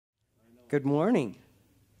Good morning.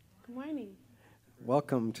 Good morning.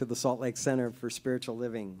 Welcome to the Salt Lake Center for Spiritual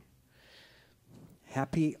Living.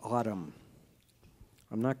 Happy autumn.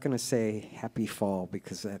 I'm not going to say happy fall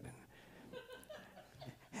because that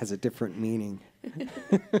has a different meaning.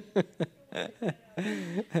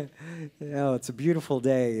 It's a beautiful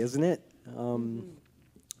day, isn't it?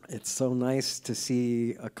 It's so nice to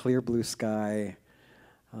see a clear blue sky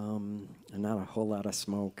and not a whole lot of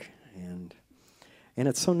smoke. And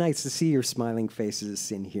it's so nice to see your smiling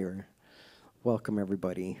faces in here. Welcome,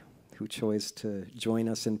 everybody who chose to join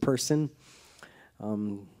us in person.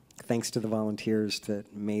 Thanks to the volunteers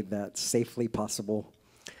that made that safely possible.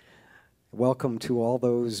 Welcome to all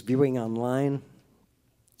those viewing online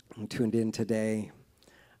who tuned in today.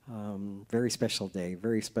 Very special day,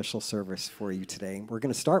 very special service for you today. We're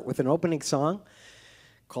going to start with an opening song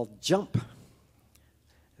called Jump,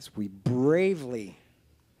 as we bravely,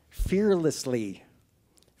 fearlessly,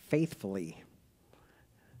 faithfully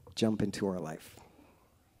jump into our life.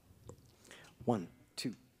 1,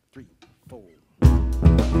 2, 3, 4.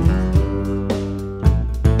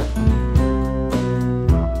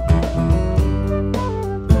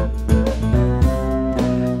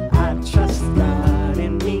 I trust God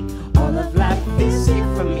in me. All of life is safe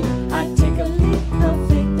for me. I take a leap of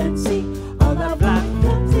faith and see all of life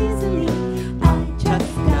comes easily. I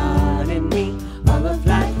trust God in me. All of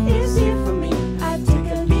life is here for me. I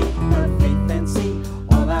take a leap of faith and see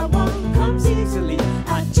all I want comes easily.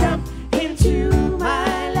 I jump into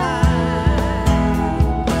my life,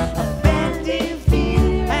 abandon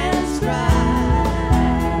fear and strife.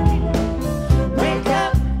 Wake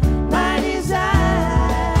up my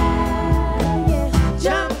desire,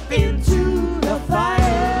 jump into the fire.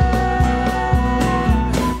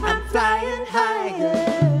 I'm flying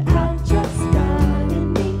higher. I trust God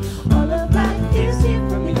in me. All of life is here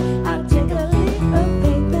for me. I take a leap of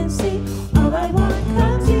faith and see all I want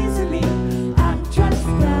comes easily. I trust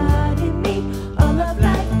God in me. All of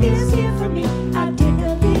life is here for me. I take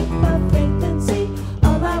a leap of faith and see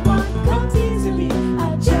all I want comes easily.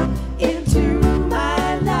 I jump into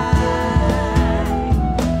my life,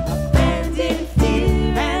 abandon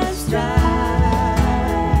fear and strife.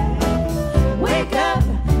 Wake up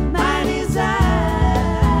my desire,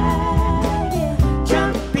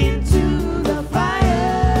 jump into the fire.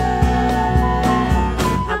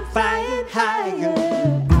 I'm flying higher.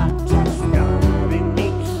 I trust God in me.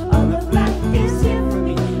 All of life is here for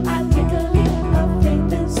me. I take a leap of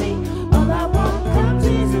faith and see all I want comes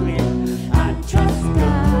easily. I trust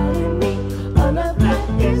God in me. All of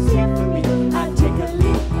life is here for me. I take a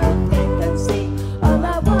leap of faith and see all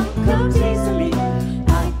I want comes easily.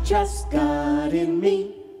 I trust God in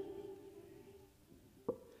me.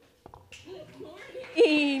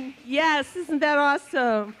 Yes, isn't that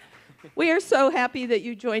awesome? We are so happy that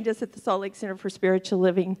you joined us at the Salt Lake Center for Spiritual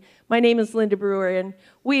Living. My name is Linda Brewer, and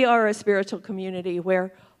we are a spiritual community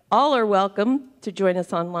where all are welcome to join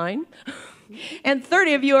us online. And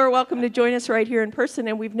 30 of you are welcome to join us right here in person,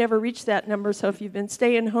 and we've never reached that number, so if you've been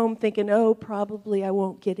staying home thinking, oh, probably I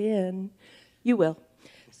won't get in, you will.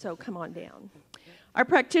 So come on down. Our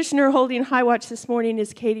practitioner holding high watch this morning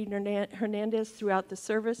is Katie Hernandez throughout the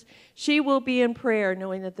service. She will be in prayer,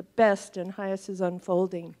 knowing that the best and highest is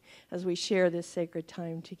unfolding as we share this sacred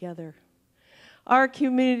time together. Our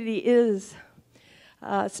community is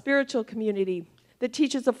a spiritual community that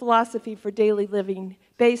teaches a philosophy for daily living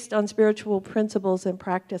based on spiritual principles and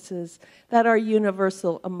practices that are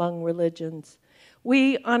universal among religions.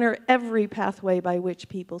 We honor every pathway by which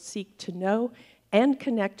people seek to know and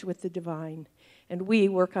connect with the divine. And we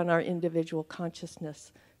work on our individual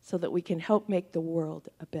consciousness so that we can help make the world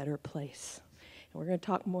a better place. And we're going to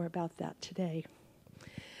talk more about that today.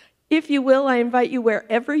 If you will, I invite you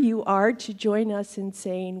wherever you are to join us in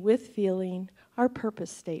saying with feeling our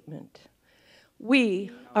purpose statement.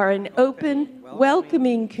 We are an open,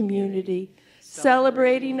 welcoming community,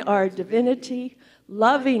 celebrating our divinity,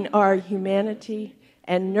 loving our humanity,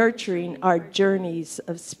 and nurturing our journeys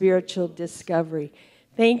of spiritual discovery.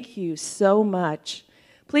 Thank you so much.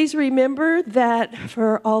 Please remember that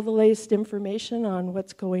for all the latest information on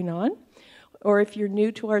what's going on, or if you're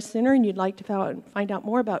new to our center and you'd like to find out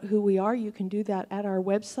more about who we are, you can do that at our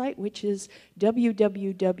website, which is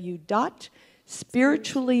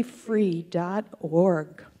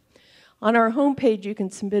www.spirituallyfree.org. On our homepage, you can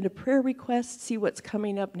submit a prayer request, see what's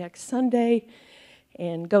coming up next Sunday,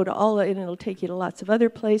 and go to all, and it'll take you to lots of other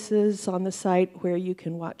places on the site where you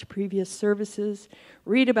can watch previous services,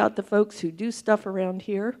 read about the folks who do stuff around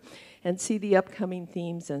here, and see the upcoming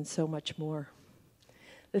themes and so much more.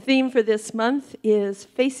 The theme for this month is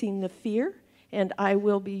Facing the Fear, and I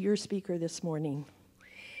will be your speaker this morning.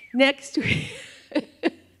 Next week,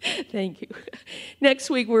 thank you. Next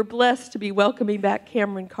week, we're blessed to be welcoming back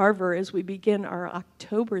Cameron Carver as we begin our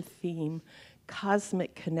October theme,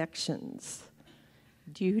 Cosmic Connections.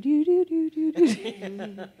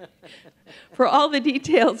 For all the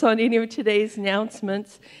details on any of today's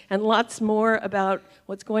announcements and lots more about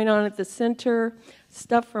what's going on at the center,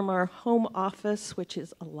 stuff from our home office, which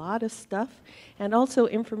is a lot of stuff, and also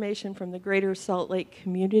information from the Greater Salt Lake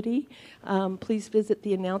community, please visit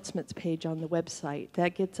the announcements page on the website.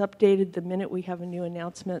 That gets updated the minute we have a new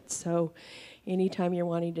announcement, so anytime you're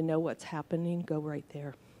wanting to know what's happening, go right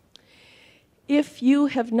there. If you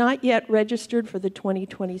have not yet registered for the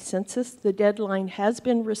 2020 census, the deadline has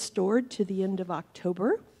been restored to the end of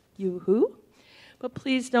October. Yoo-hoo. But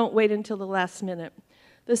please don't wait until the last minute.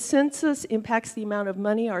 The census impacts the amount of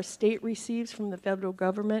money our state receives from the federal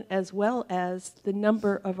government, as well as the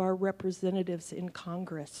number of our representatives in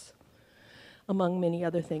Congress, among many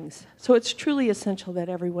other things. So it's truly essential that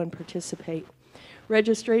everyone participate.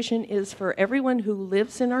 Registration is for everyone who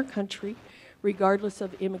lives in our country, regardless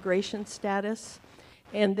of immigration status,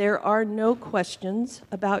 and there are no questions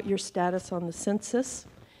about your status on the census,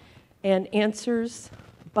 and answers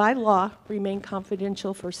by law remain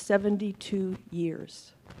confidential for 72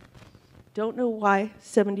 years. Don't know why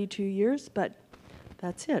 72 years, but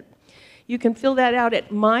that's it. You can fill that out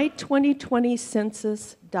at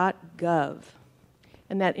my2020census.gov,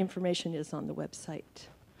 and that information is on the website.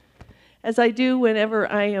 As I do whenever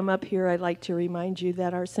I am up here, I'd like to remind you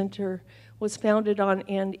that our center was founded on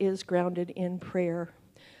and is grounded in prayer,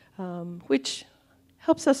 which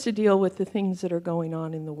helps us to deal with the things that are going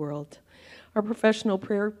on in the world. Our professional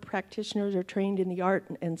prayer practitioners are trained in the art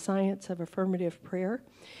and science of affirmative prayer,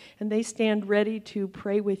 and they stand ready to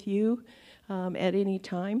pray with you at any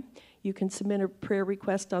time. You can submit a prayer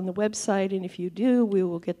request on the website, and if you do, we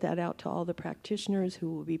will get that out to all the practitioners who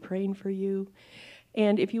will be praying for you.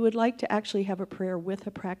 And if you would like to actually have a prayer with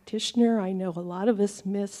a practitioner, I know a lot of us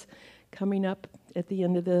miss coming up at the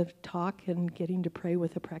end of the talk and getting to pray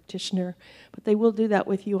with a practitioner, but they will do that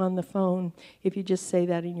with you on the phone if you just say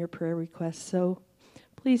that in your prayer request. So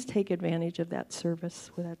please take advantage of that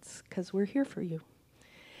service. That's because we're here for you.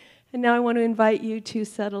 And now I want to invite you to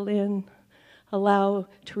settle in, allow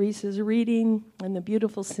Teresa's reading and the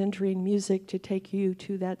beautiful centering music to take you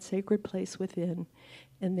to that sacred place within,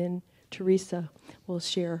 and then Teresa will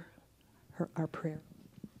share our prayer.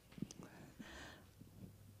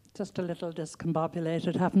 Just a little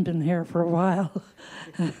discombobulated, haven't been here for a while.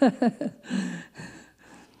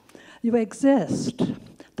 You exist,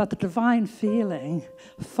 that the divine feeling,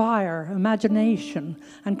 fire, imagination,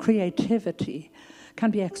 and creativity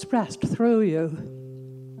can be expressed through you.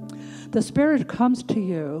 The Spirit comes to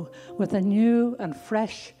you with a new and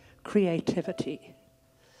fresh creativity.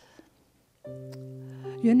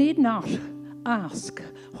 You need not ask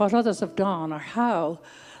what others have done or how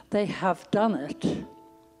they have done it.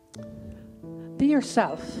 Be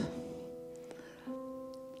yourself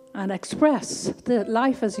and express the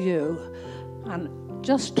life as you, and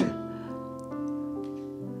just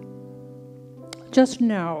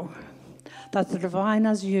know that the divine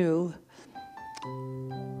as you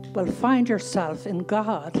will find yourself in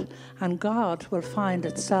God, and God will find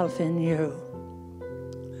itself in you.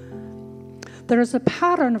 There is a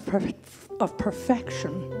pattern of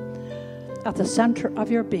perfection at the center of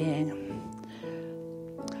your being,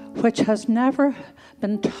 which has never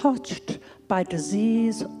been touched by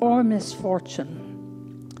disease or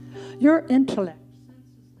misfortune. Your intellect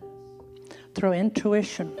through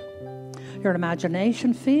intuition. Your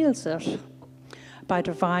imagination feels it by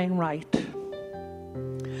divine right.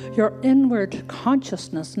 Your inward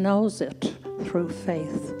consciousness knows it through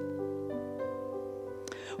faith.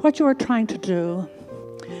 What you are trying to do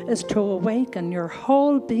is to awaken your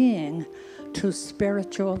whole being to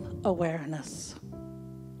spiritual awareness.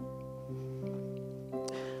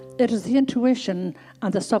 It is the intuition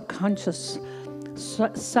and the subconscious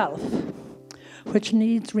self which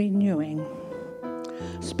needs renewing.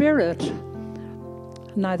 Spirit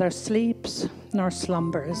neither sleeps nor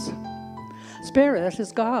slumbers. Spirit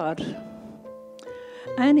is God.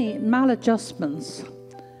 Any maladjustments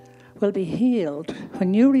will be healed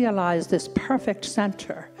when you realize this perfect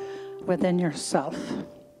center within yourself.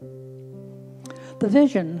 The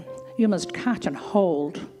vision you must catch and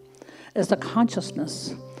hold is the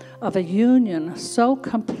consciousness of a union so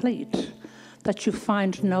complete that you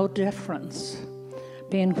find no difference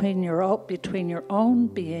between your own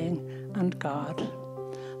being and God.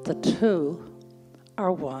 The two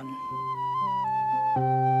are one.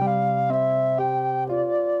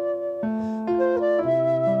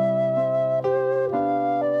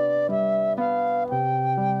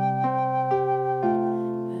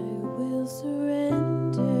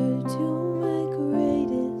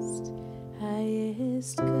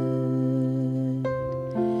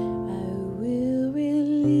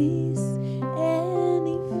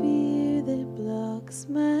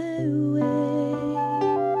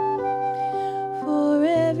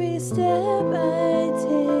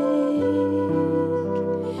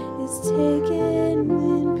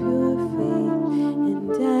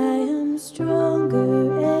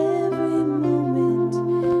 every moment,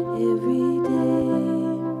 every day.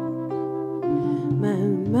 My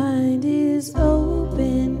mind is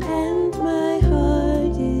open and my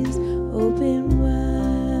heart is open wide.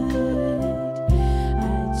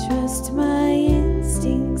 I trust my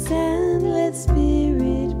instincts and let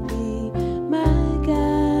spirit be my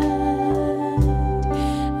guide.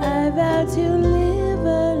 I vow to live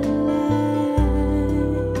a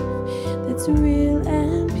life that's real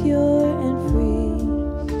and pure and free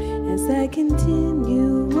as I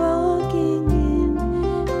continue walking in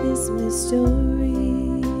this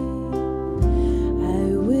mystery.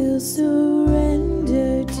 I will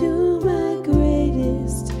surrender to my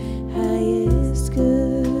greatest, highest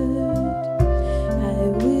good. I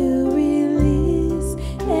will release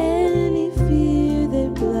any fear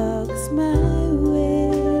that blocks my way.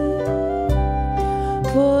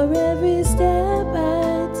 For every step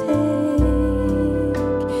I take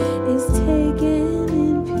is taken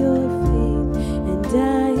in pure faith, and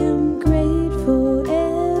I am grateful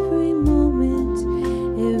every moment,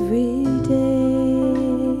 every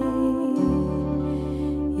day.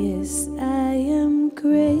 Yes, I am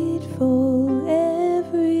grateful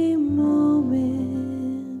every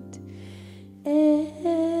moment,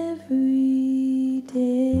 every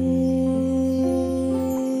day.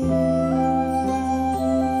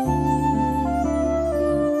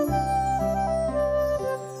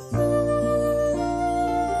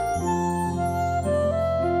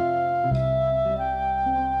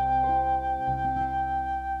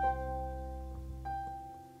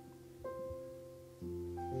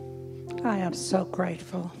 I am so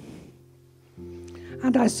grateful.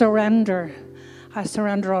 And I surrender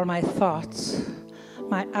all my thoughts,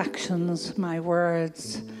 my actions, my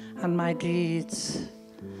words, and my deeds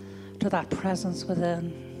to that presence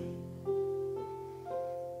within.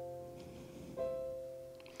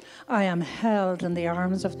 I am held in the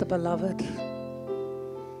arms of the beloved.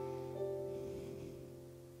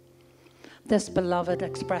 This beloved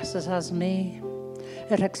expresses as me.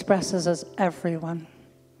 It expresses as everyone.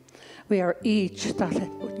 We are each that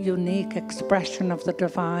unique expression of the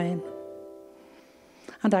divine.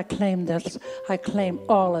 And I claim this. I claim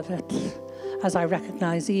all of it as I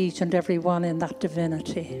recognize each and every one in that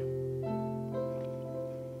divinity.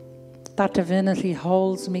 That divinity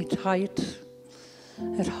holds me tight.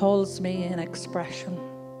 It holds me in expression.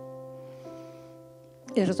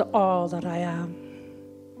 It is all that I am.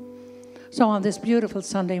 So on this beautiful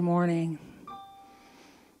Sunday morning,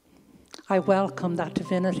 I welcome that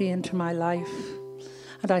divinity into my life,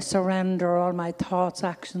 and I surrender all my thoughts,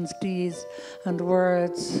 actions, deeds, and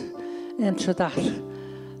words into that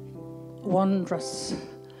wondrous,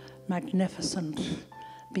 magnificent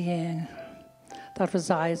being that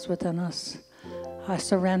resides within us. I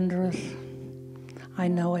surrender it. I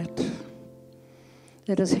know it.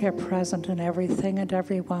 It is here present in everything and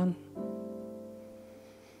everyone.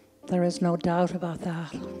 There is no doubt about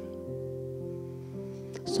that.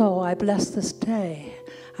 So I bless this day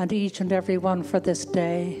and each and every one for this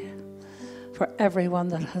day, for everyone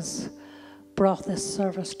that has brought this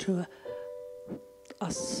service to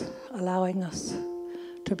us, allowing us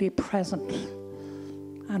to be present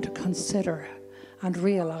and to consider and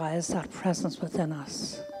realize that presence within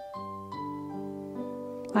us.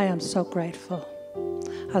 I am so grateful,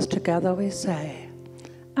 as together we say,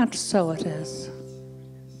 and so it is.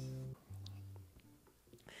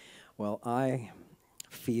 Well, I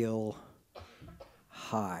feel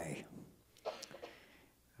high.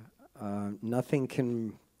 Nothing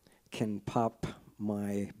can pop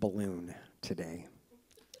my balloon today.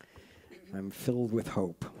 I'm filled with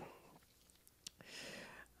hope.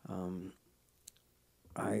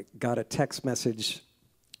 I got a text message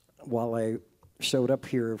while I showed up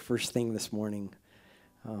here first thing this morning.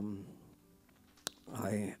 I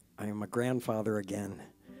am a grandfather again.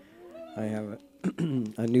 I have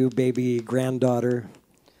a new baby granddaughter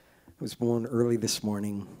who was born early this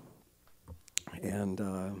morning.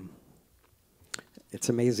 And it's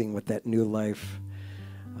amazing what that new life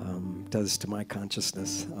does to my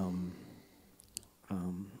consciousness.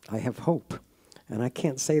 I have hope. And I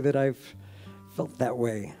can't say that I've felt that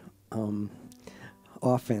way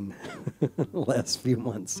often the last few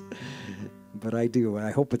months. But I do.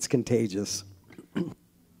 I hope it's contagious.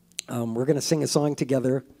 We're going to sing a song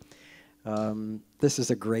together. This is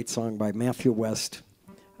a great song by Matthew West,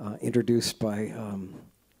 introduced by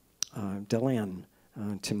Delanne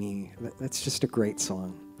to me. That's just a great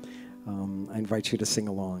song. I invite you to sing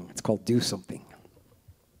along. It's called Do Something.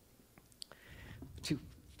 2,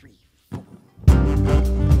 3, 4.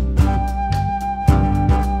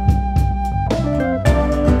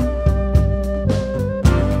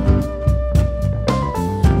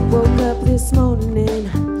 this morning,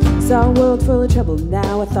 saw a world full of trouble.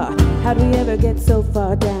 Now I thought, how'd we ever get so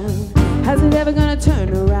far down? How's it ever gonna turn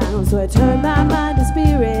around? So I turned my mind to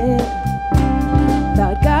spirit.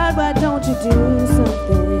 Thought, God, why don't you do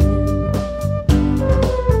something?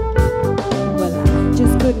 Well, I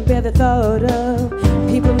just couldn't bear the thought of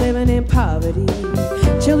people living in poverty,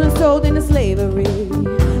 children sold into slavery.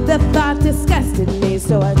 The thought disgusted me,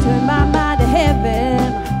 so I turned my mind to heaven.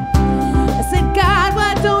 I said, God,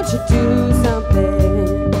 why don't you do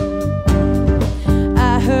something?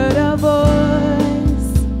 I heard a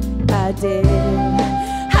voice, I did.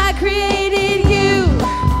 I created you.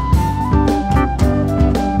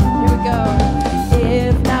 Here we go.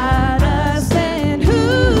 If not us, then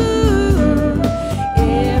who?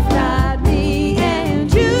 If not me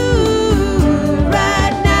and you.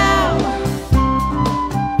 Right now,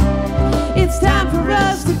 it's time for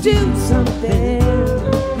us to do something.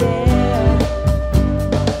 Yeah.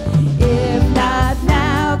 If not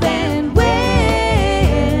now, then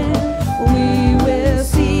when? We will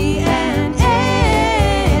see an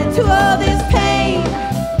end to all this pain.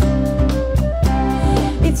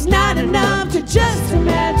 It's not enough to just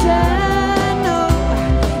imagine. No,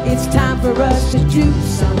 it's time for us to do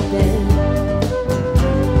something.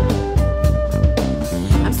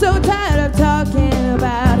 I'm so tired of talking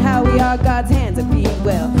about how we are God's hands and feet.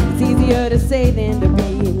 Well, it's easier to say than to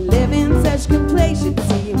be. Live in such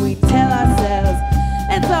complacency, we tell ourselves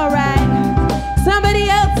it's alright, somebody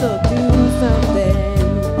else will do something.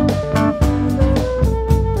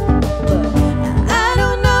 But I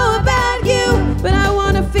don't know about you, but I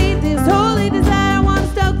want to feed this holy desire. I want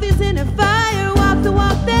to stoke this inner fire, walk the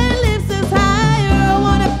walk that lifts us higher. I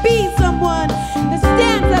want to be someone that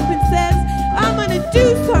stands up and says, I'm going to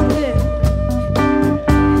do something.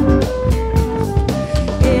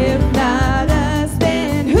 If not us,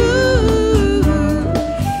 then who?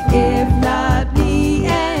 If not me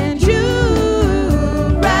and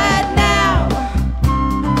you. Right now,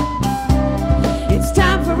 it's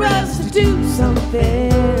time for us to do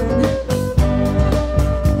something.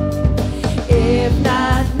 If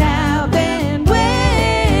not now, then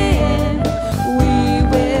when? We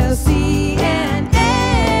will see an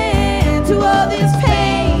end to all this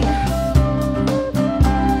pain.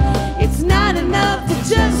 It's not enough to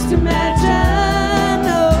just imagine.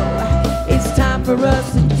 No, it's time for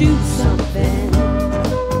us to do something.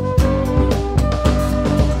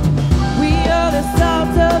 We are the salt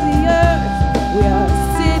of the earth. We are a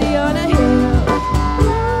city on a hill.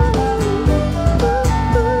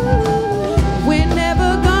 We're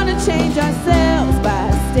never gonna change ourselves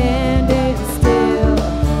by standing still.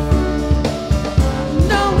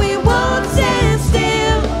 No, we won't stand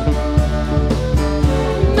still.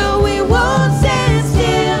 No, we won't stand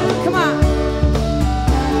still. Come on.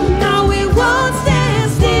 No, we won't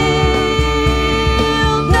stand still.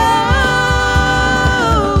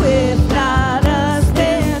 No, if not us,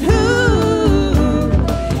 then who?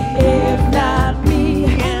 If not me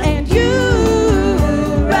and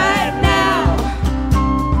you. Right now,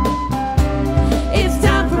 it's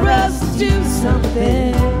time for us to do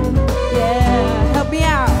something. Yeah, help me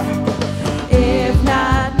out. If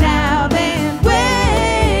not now, then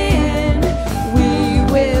when? We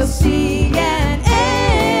will see an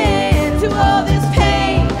end to all this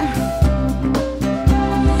pain.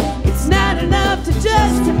 It's not enough to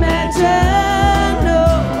just imagine.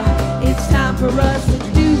 No, it's time for us to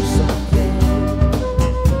do something.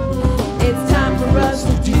 It's time for us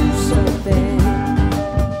to do something.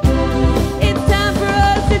 It's time for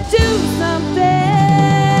us to do something.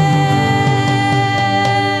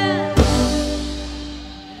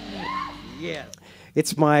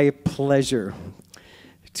 It's my pleasure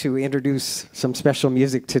to introduce some special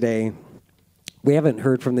music today. We haven't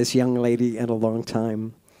heard from this young lady in a long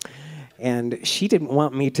time, and she didn't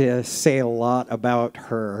want me to say a lot about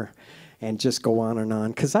her and just go on,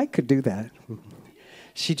 because I could do that.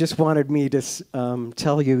 She just wanted me to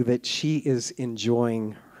tell you that she is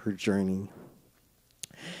enjoying her journey.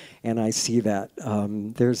 And I see that.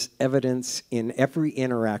 There's evidence in every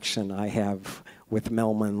interaction I have with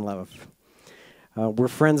Melman Love. We're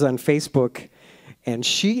friends on Facebook, and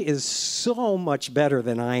she is so much better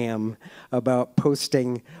than I am about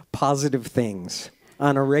posting positive things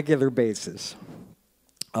on a regular basis.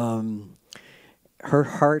 Her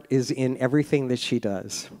heart is in everything that she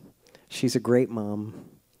does. She's a great mom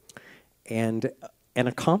and an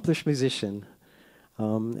accomplished musician,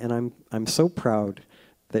 and I'm so proud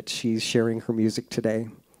that she's sharing her music today.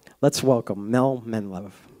 Let's welcome Mel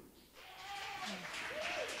Menlove.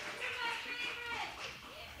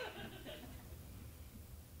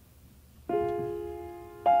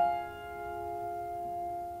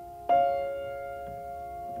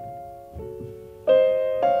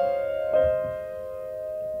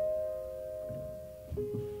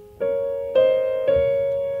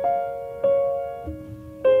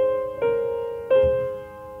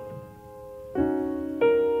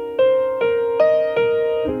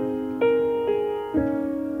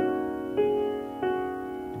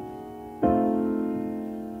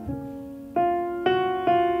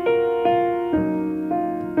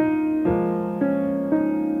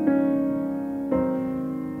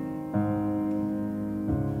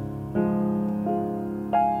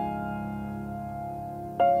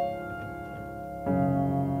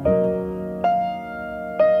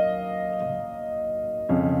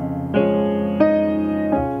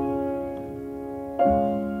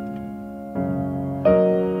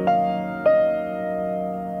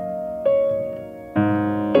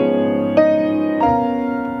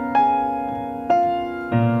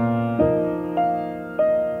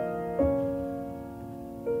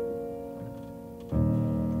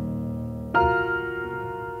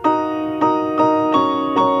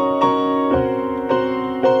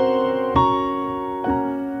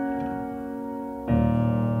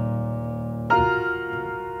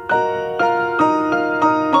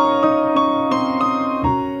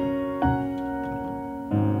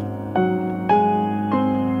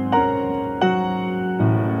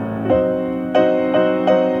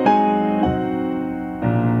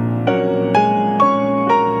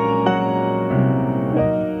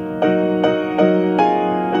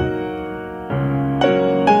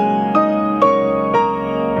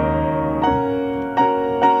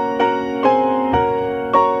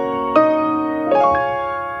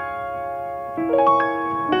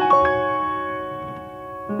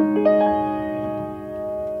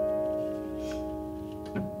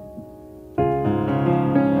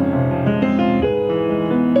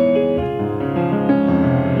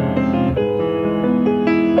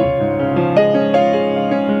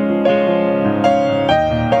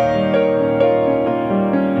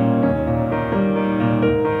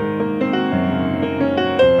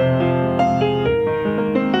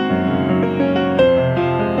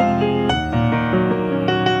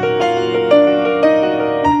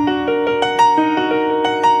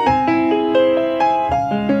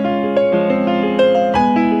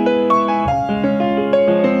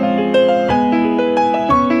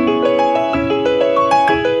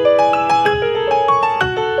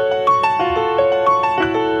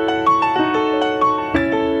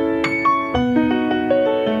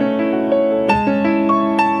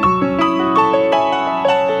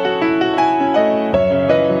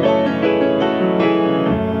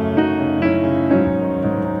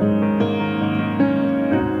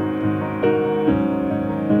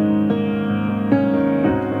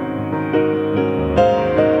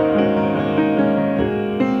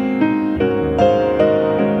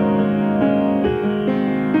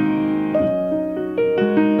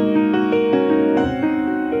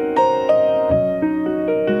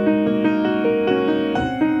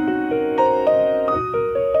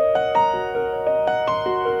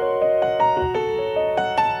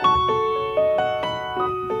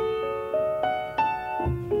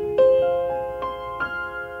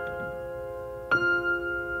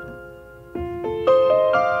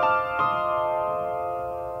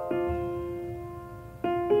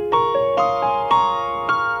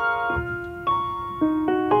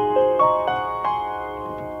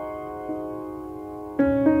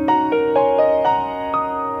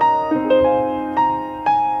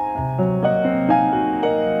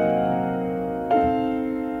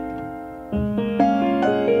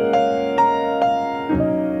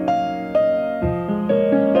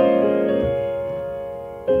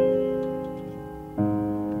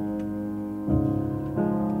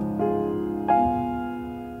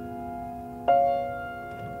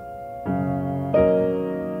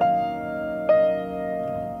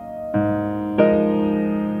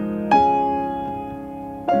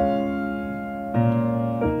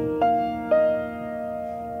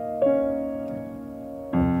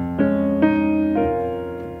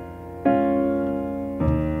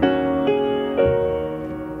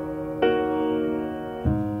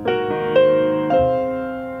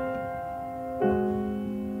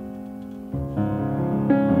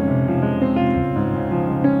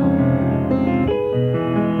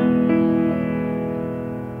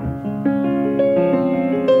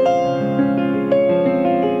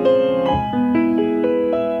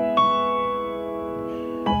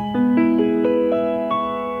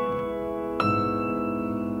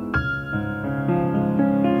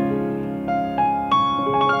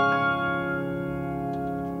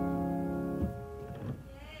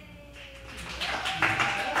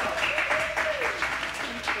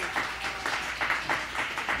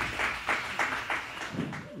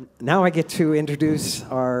 Now I get to introduce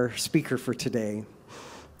our speaker for today.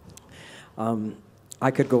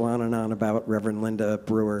 I could go on and on about Reverend Linda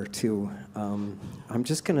Brewer, too. I'm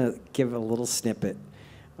just going to give a little snippet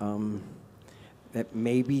that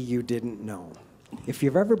maybe you didn't know. If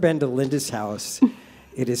you've ever been to Linda's house,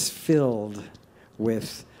 it is filled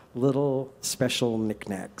with little special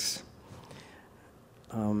knickknacks.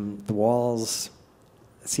 The walls,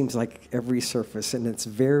 it seems like every surface, and it's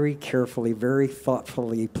very carefully, very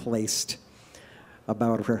thoughtfully placed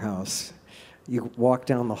about her house. You walk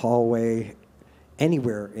down the hallway,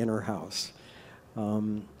 anywhere in her house,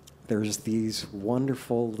 there's these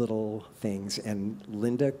wonderful little things, and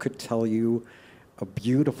Linda could tell you a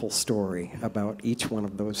beautiful story about each one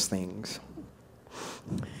of those things.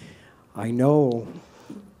 I know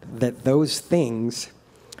that those things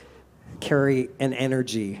carry an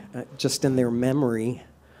energy, just in their memory,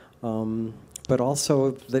 but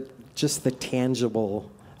also just the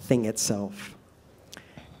tangible thing itself.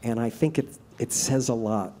 And I think it says a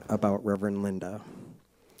lot about Reverend Linda.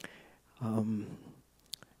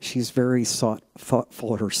 She's very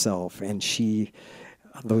thoughtful herself, and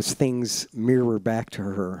those things mirror back to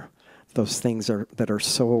her. Those things that are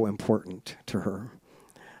so important to her.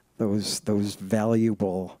 Those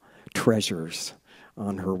valuable treasures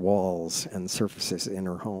on her walls and surfaces in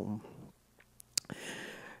her home.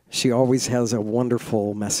 She always has a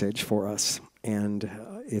wonderful message for us, and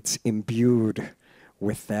it's imbued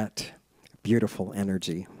with that beautiful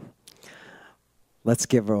energy. Let's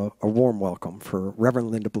give a warm welcome for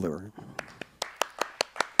Reverend Linda Brewer.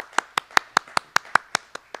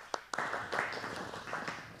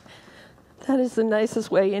 That is the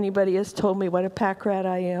nicest way anybody has told me what a pack rat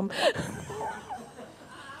I am.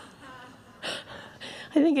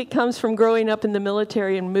 I think it comes from growing up in the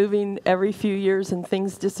military and moving every few years and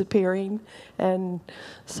things disappearing. And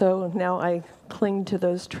so now I cling to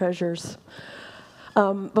those treasures.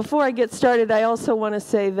 Before I get started, I also want to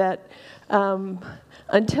say that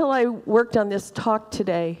until I worked on this talk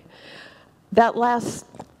today, that last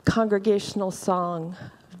congregational song,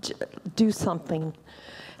 Do Something,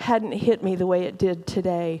 hadn't hit me the way it did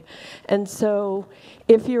today. And so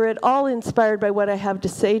if you're at all inspired by what I have to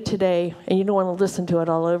say today and you don't want to listen to it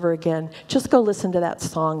all over again, just go listen to that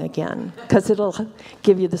song again, because it'll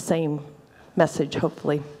give you the same message,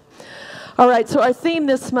 hopefully. All right, so our theme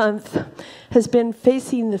this month has been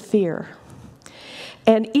facing the fear.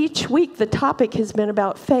 And each week the topic has been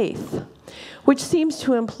about faith, which seems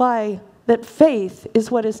to imply that faith is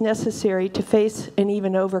what is necessary to face and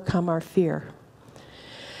even overcome our fear.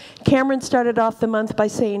 Cameron started off the month by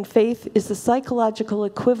saying faith is the psychological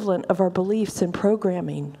equivalent of our beliefs and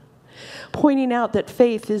programming, pointing out that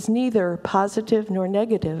faith is neither positive nor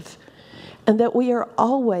negative, and that we are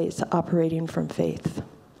always operating from faith.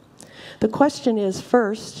 The question is,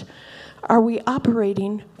 first, are we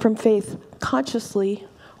operating from faith consciously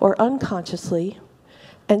or unconsciously?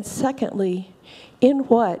 And secondly, in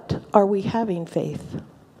what are we having faith?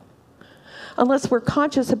 Unless we're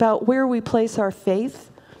conscious about where we place our faith,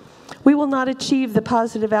 we will not achieve the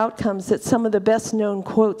positive outcomes that some of the best-known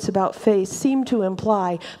quotes about faith seem to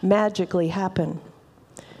imply magically happen,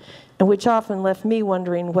 and which often left me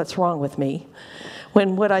wondering what's wrong with me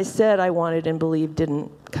when what I said I wanted and believed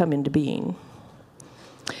didn't come into being.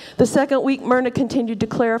 The second week, Myrna continued to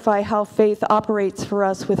clarify how faith operates for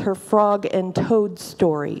us with her frog and toad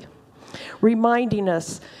story, reminding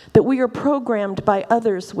us that we are programmed by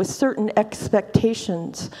others with certain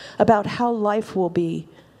expectations about how life will be.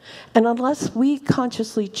 And unless we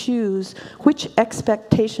consciously choose which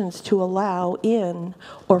expectations to allow in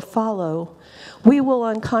or follow, we will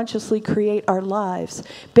unconsciously create our lives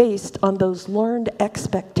based on those learned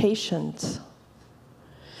expectations.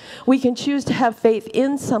 We can choose to have faith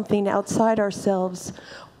in something outside ourselves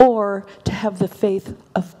or to have the faith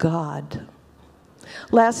of God.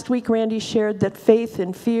 Last week, Randy shared that faith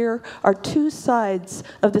and fear are two sides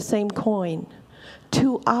of the same coin,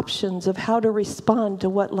 two options of how to respond to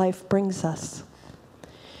what life brings us.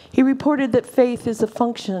 He reported that faith is a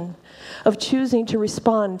function of choosing to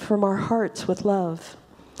respond from our hearts with love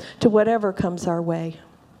to whatever comes our way.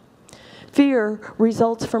 Fear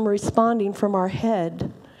results from responding from our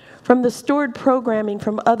head, from the stored programming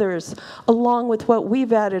from others, along with what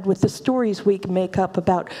we've added with the stories we make up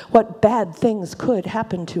about what bad things could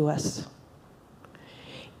happen to us.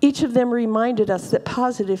 Each of them reminded us that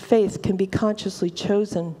positive faith can be consciously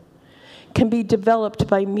chosen, can be developed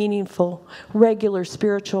by meaningful, regular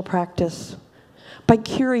spiritual practice, by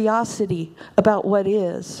curiosity about what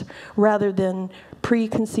is, rather than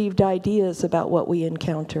preconceived ideas about what we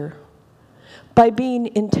encounter, by being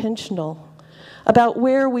intentional about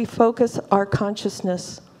where we focus our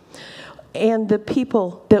consciousness, and the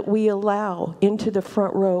people that we allow into the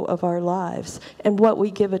front row of our lives and what we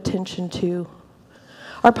give attention to.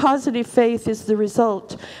 Our positive faith is the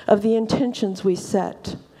result of the intentions we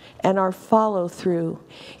set and our follow-through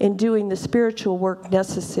in doing the spiritual work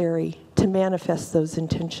necessary to manifest those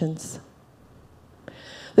intentions.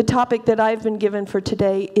 The topic that I've been given for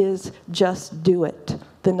today is "Just Do It,"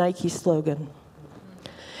 the Nike slogan.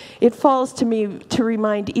 It falls to me to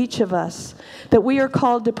remind each of us that we are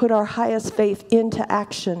called to put our highest faith into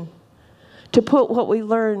action, to put what we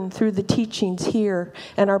learn through the teachings here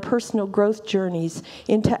and our personal growth journeys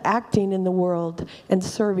into acting in the world and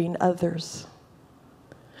serving others.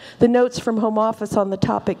 The notes from home office on the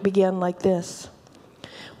topic began like this: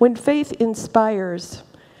 when faith inspires,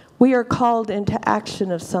 we are called into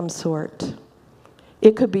action of some sort.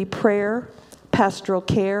 It could be prayer, pastoral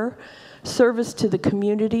care, service to the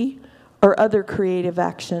community, or other creative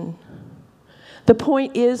action. The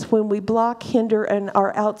point is, when we block, hinder, and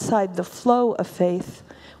are outside the flow of faith,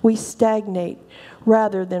 we stagnate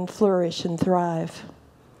rather than flourish and thrive.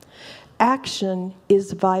 Action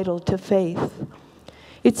is vital to faith.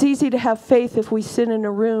 It's easy to have faith if we sit in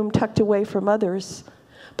a room tucked away from others,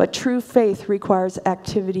 but true faith requires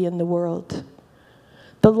activity in the world.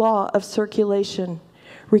 The law of circulation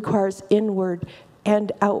requires inward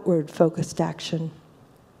and outward focused action.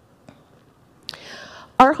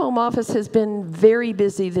 Our home office has been very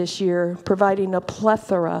busy this year, providing a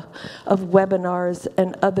plethora of webinars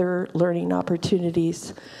and other learning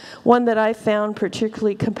opportunities. One that I found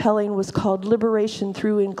particularly compelling was called "Liberation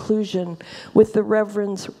Through Inclusion" with the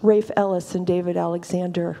Reverends Rafe Ellis and David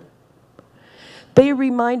Alexander. They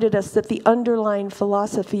reminded us that the underlying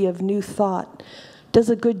philosophy of New Thought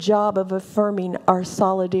does a good job of affirming our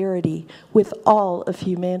solidarity with all of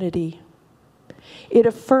humanity. It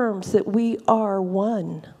affirms that we are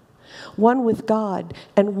one with God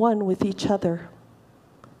and one with each other.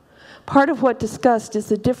 Part of what discussed is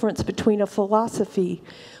the difference between a philosophy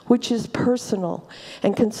which is personal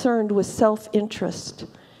and concerned with self-interest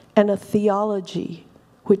and a theology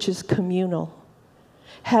which is communal,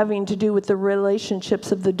 having to do with the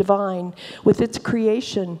relationships of the divine with its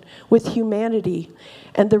creation, with humanity,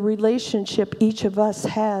 and the relationship each of us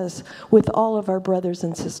has with all of our brothers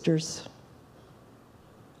and sisters.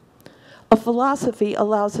 A philosophy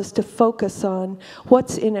allows us to focus on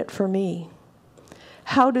what's in it for me.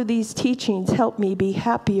 How do these teachings help me be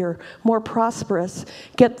happier, more prosperous,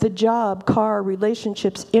 get the job, car,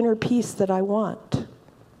 relationships, inner peace that I want?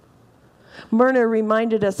 Myrna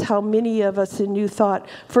reminded us how many of us in New Thought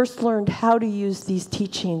first learned how to use these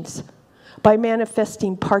teachings by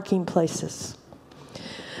manifesting parking places.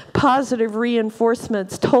 Positive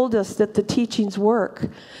reinforcements told us that the teachings work,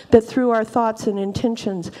 that through our thoughts and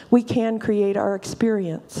intentions, we can create our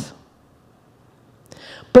experience.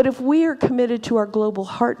 But if we are committed to our global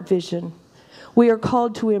heart vision, we are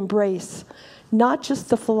called to embrace not just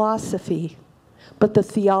the philosophy, but the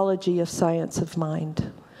theology of science of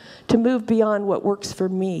mind, to move beyond what works for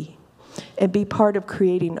me and be part of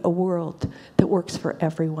creating a world that works for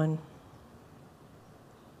everyone.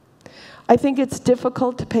 I think it's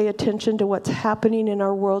difficult to pay attention to what's happening in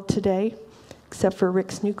our world today, except for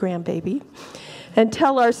Rick's new grandbaby, and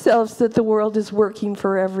tell ourselves that the world is working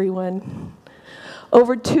for everyone.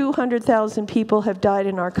 Over 200,000 people have died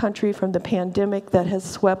in our country from the pandemic that has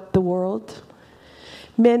swept the world.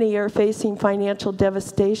 Many are facing financial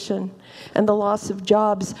devastation and the loss of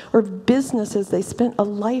jobs or businesses they spent a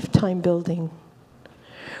lifetime building.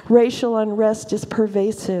 Racial unrest is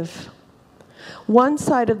pervasive. One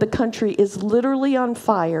side of the country is literally on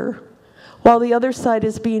fire, while the other side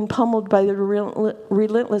is being pummeled by the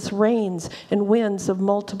relentless rains and winds of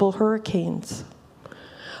multiple hurricanes.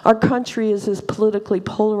 Our country is as politically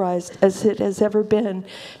polarized as it has ever been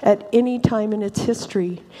at any time in its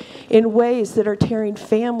history, in ways that are tearing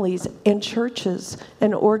families and churches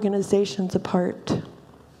and organizations apart.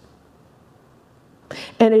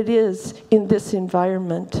 And it is in this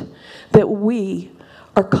environment that we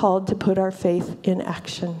are called to put our faith in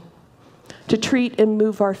action, to treat and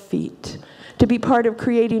move our feet, to be part of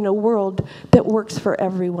creating a world that works for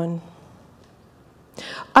everyone.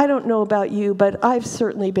 I don't know about you, but I've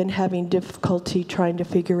certainly been having difficulty trying to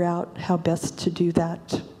figure out how best to do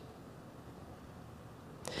that.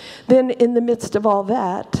 Then, in the midst of all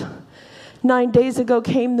that, 9 days ago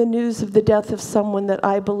came the news of the death of someone that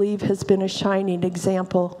I believe has been a shining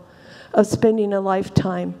example of spending a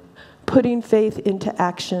lifetime putting faith into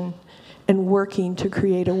action and working to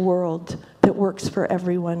create a world that works for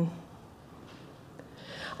everyone.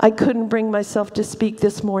 I couldn't bring myself to speak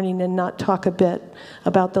this morning and not talk a bit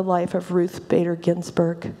about the life of Ruth Bader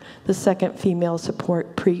Ginsburg, the second female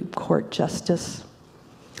Supreme Court justice.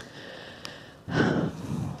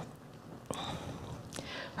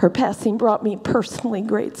 Her passing brought me personally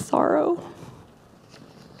great sorrow.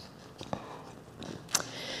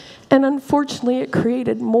 And unfortunately, it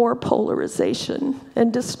created more polarization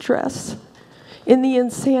and distress in the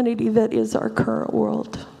insanity that is our current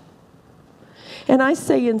world. And I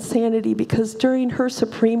say insanity because during her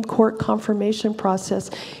Supreme Court confirmation process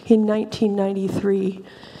in 1993,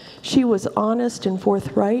 she was honest and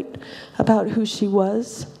forthright about who she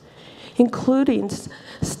was, including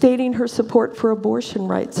stating her support for abortion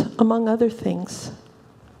rights, among other things.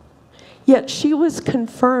 Yet she was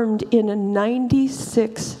confirmed in a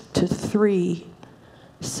 96-3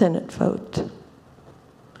 Senate vote.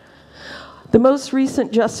 The most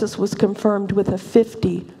recent justice was confirmed with a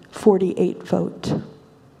 50-48 vote.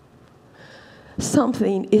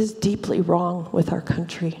 Something is deeply wrong with our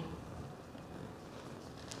country.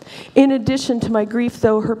 In addition to my grief,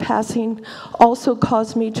 though, her passing also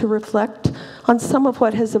caused me to reflect on some of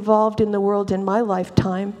what has evolved in the world in my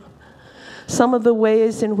lifetime, some of the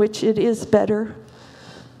ways in which it is better,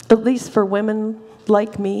 at least for women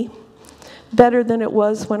like me, better than it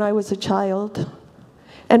was when I was a child.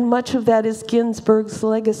 And much of that is Ginsburg's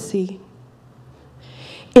legacy.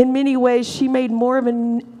 In many ways, she made more of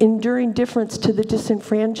an enduring difference to the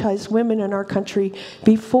disenfranchised women in our country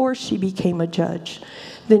before she became a judge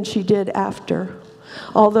than she did after.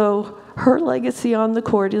 Although her legacy on the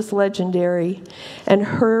court is legendary, and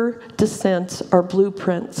her dissents are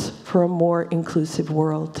blueprints for a more inclusive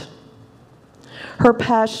world. Her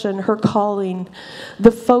passion, her calling,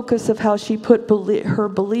 the focus of how she put her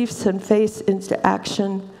beliefs and faith into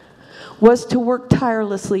action was to work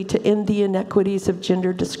tirelessly to end the inequities of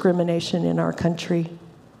gender discrimination in our country.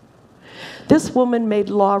 This woman made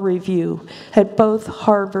law review at both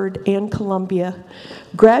Harvard and Columbia,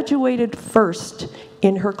 graduated first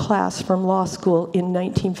in her class from law school in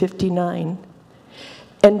 1959,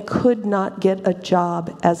 and could not get a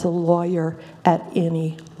job as a lawyer at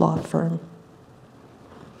any law firm.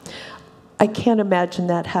 I can't imagine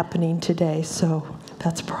that happening today, so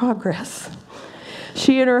that's progress.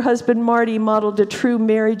 She and her husband Marty modeled a true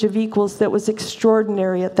marriage of equals that was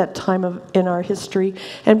extraordinary at that time in our history,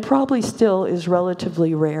 and probably still is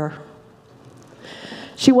relatively rare.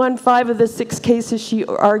 She won 5 of the 6 cases she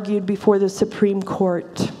argued before the Supreme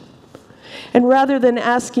Court. And rather than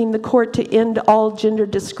asking the court to end all gender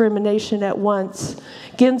discrimination at once,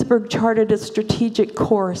 Ginsburg charted a strategic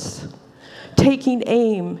course, taking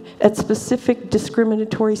aim at specific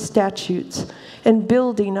discriminatory statutes and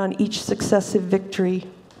building on each successive victory.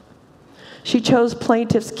 She chose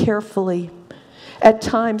plaintiffs carefully, at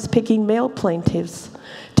times picking male plaintiffs,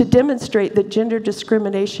 to demonstrate that gender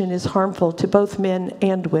discrimination is harmful to both men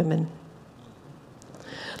and women.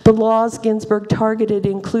 The laws Ginsburg targeted,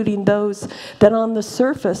 including those that on the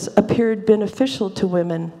surface appeared beneficial to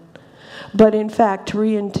women, but in fact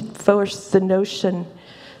reinforced the notion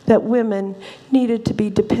that women needed to be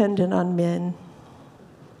dependent on men.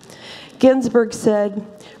 Ginsburg said,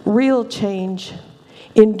 real change,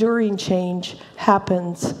 enduring change,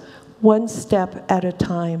 happens one step at a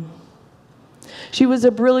time. She was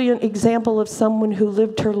a brilliant example of someone who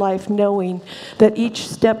lived her life knowing that each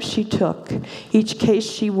step she took, each case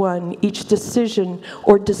she won, each decision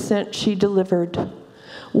or dissent she delivered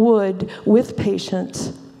would, with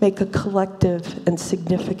patience, make a collective and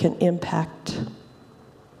significant impact.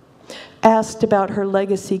 Asked about her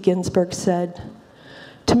legacy, Ginsburg said,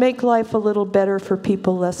 "To make life a little better for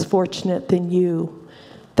people less fortunate than you,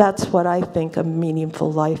 that's what I think a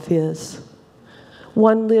meaningful life is.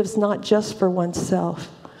 One lives not just for oneself,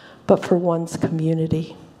 but for one's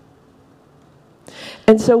community."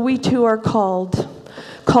 And so we too are called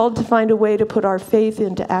to find a way to put our faith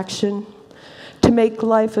into action, to make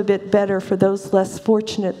life a bit better for those less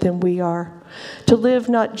fortunate than we are, to live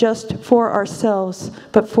not just for ourselves,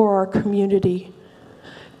 but for our community,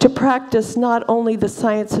 to practice not only the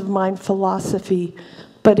science of mind philosophy,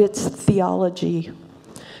 but its theology,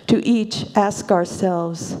 to each ask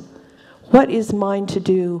ourselves, what is mine to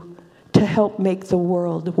do to help make the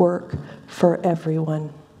world work for everyone?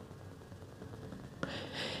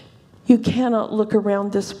 You cannot look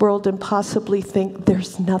around this world and possibly think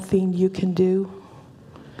there's nothing you can do.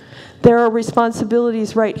 There are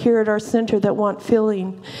responsibilities right here at our center that want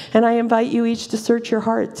filling, and I invite you each to search your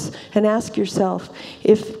hearts and ask yourself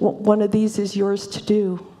if one of these is yours to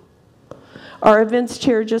do. Our events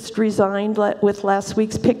chair just resigned with last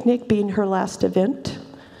week's picnic being her last event.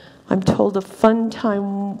 I'm told a fun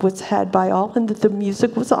time was had by all and that the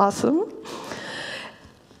music was awesome.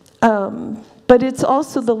 But it's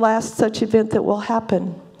also the last such event that will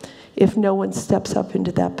happen if no one steps up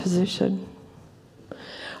into that position.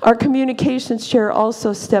 Our communications chair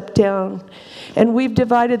also stepped down, and we've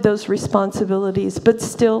divided those responsibilities, but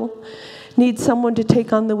still need someone to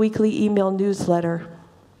take on the weekly email newsletter.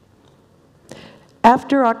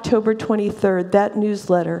 After October 23rd, that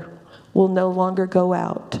newsletter will no longer go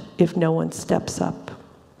out if no one steps up.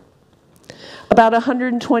 About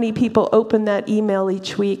 120 people open that email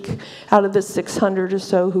each week out of the 600 or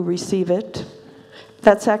so who receive it.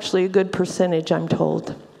 That's actually a good percentage, I'm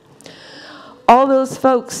told. All those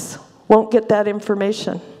folks won't get that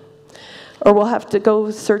information, or will have to go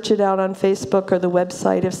search it out on Facebook or the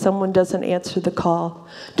website if someone doesn't answer the call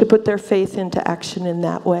to put their faith into action in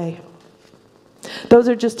that way. Those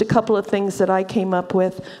are just a couple of things that I came up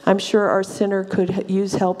with. I'm sure our center could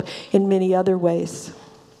use help in many other ways.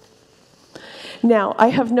 Now, I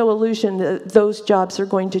have no illusion that those jobs are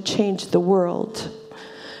going to change the world,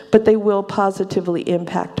 but they will positively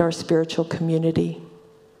impact our spiritual community.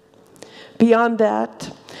 Beyond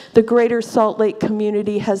that, the greater Salt Lake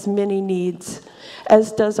community has many needs,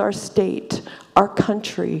 as does our state, our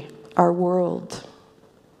country, our world.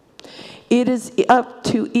 It is up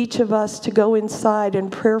to each of us to go inside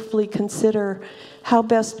and prayerfully consider how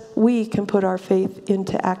best we can put our faith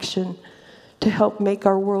into action to help make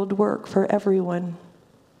our world work for everyone.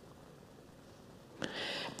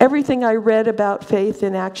 Everything I read about faith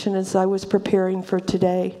in action as I was preparing for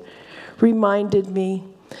today reminded me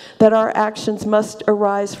that our actions must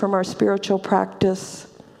arise from our spiritual practice,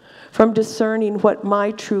 from discerning what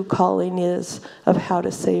my true calling is of how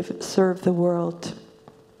to serve the world.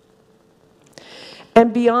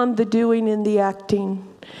 And beyond the doing and the acting,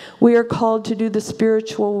 we are called to do the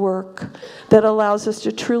spiritual work that allows us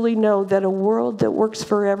to truly know that a world that works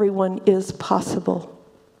for everyone is possible.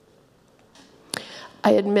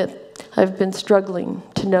 I admit I've been struggling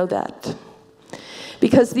to know that,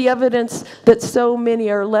 because the evidence that so many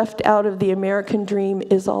are left out of the American dream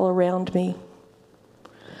is all around me.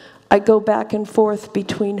 I go back and forth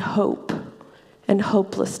between hope and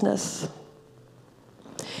hopelessness.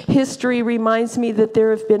 History reminds me that there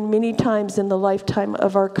have been many times in the lifetime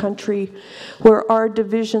of our country where our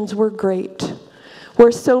divisions were great,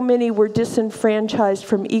 where so many were disenfranchised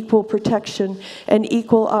from equal protection and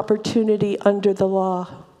equal opportunity under the law.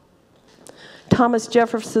 Thomas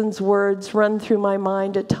Jefferson's words run through my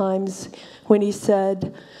mind at times when he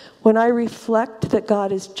said, "When I reflect that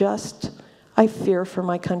God is just, I fear for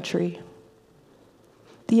my country."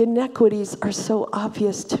 The inequities are so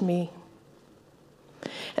obvious to me.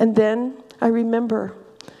 And then I remember,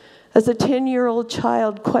 as a 10-year-old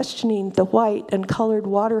child, questioning the white and colored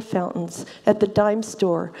water fountains at the dime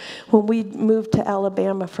store when we moved to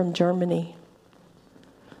Alabama from Germany.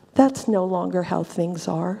 That's no longer how things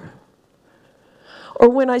are. Or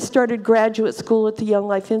when I started graduate school at the Young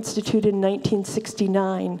Life Institute in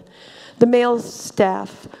 1969, the male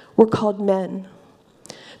staff were called men.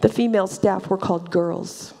 The female staff were called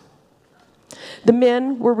girls. The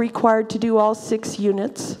men were required to do all 6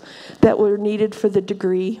 units that were needed for the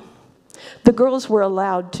degree. The girls were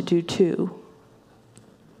allowed to do 2.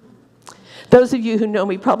 Those of you who know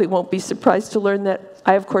me probably won't be surprised to learn that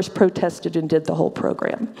I, of course, protested and did the whole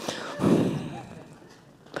program.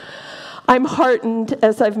 I'm heartened,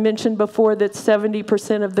 as I've mentioned before, that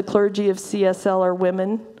 70% of the clergy of CSL are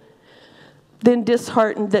women. Then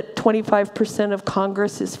disheartened that 25% of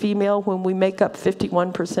Congress is female when we make up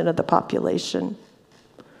 51% of the population.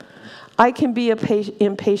 I can be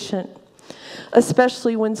impatient,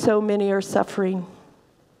 especially when so many are suffering.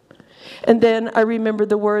 And then I remember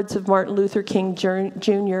the words of Martin Luther King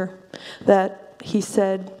Jr. that he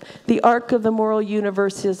said, "The arc of the moral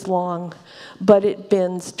universe is long, but it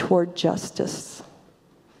bends toward justice."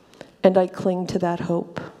 And I cling to that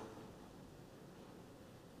hope.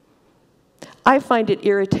 I find it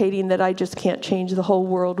irritating that I just can't change the whole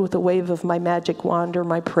world with a wave of my magic wand or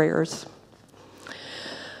my prayers.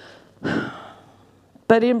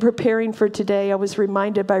 But in preparing for today, I was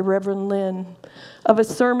reminded by Reverend Lynn of a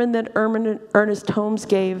sermon that Ernest Holmes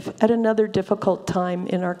gave at another difficult time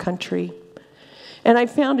in our country. And I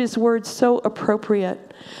found his words so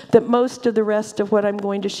appropriate that most of the rest of what I'm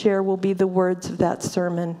going to share will be the words of that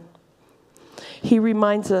sermon. He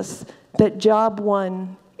reminds us that job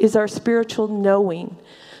 1 is our spiritual knowing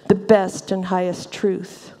the best and highest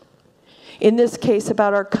truth. In this case,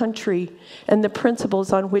 about our country and the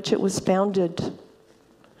principles on which it was founded.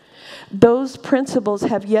 Those principles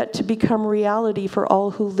have yet to become reality for all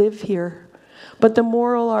who live here, but the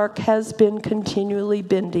moral arc has been continually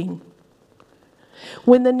bending.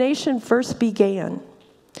 When the nation first began,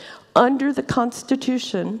 under the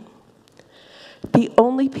Constitution, the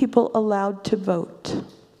only people allowed to vote,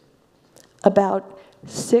 about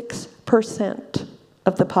 6%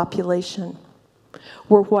 of the population,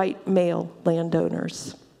 were white male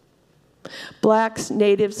landowners. Blacks,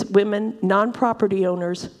 natives, women, non-property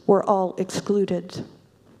owners were all excluded.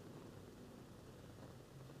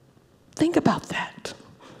 Think about that.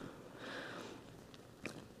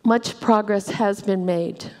 Much progress has been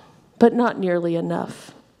made, but not nearly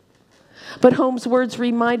enough. But Holmes' words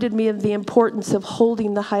reminded me of the importance of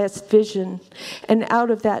holding the highest vision, and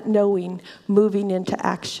out of that knowing, moving into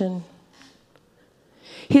action.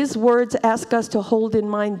 His words ask us to hold in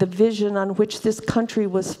mind the vision on which this country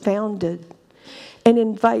was founded, and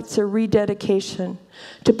invites a rededication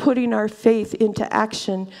to putting our faith into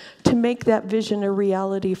action to make that vision a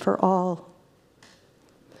reality for all.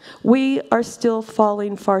 We are still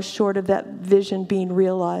falling far short of that vision being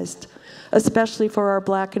realized, especially for our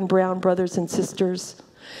black and brown brothers and sisters,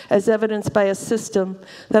 as evidenced by a system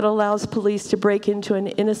that allows police to break into an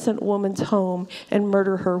innocent woman's home and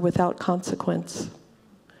murder her without consequence.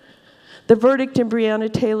 The verdict in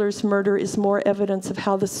Breonna Taylor's murder is more evidence of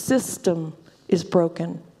how the system is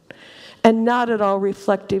broken, and not at all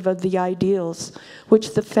reflective of the ideals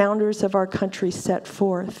which the founders of our country set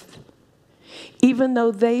forth, even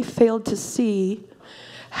though they failed to see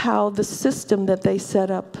how the system that they set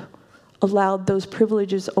up allowed those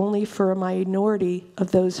privileges only for a minority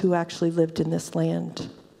of those who actually lived in this land.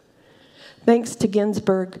 Thanks to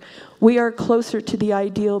Ginsburg, we are closer to the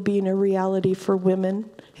ideal being a reality for women,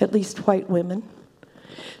 at least white women.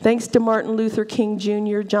 Thanks to Martin Luther King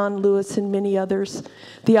Jr., John Lewis, and many others,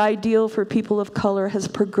 the ideal for people of color has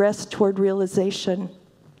progressed toward realization.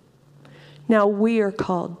 Now we are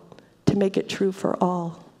called to make it true for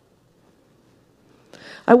all.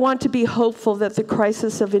 I want to be hopeful that the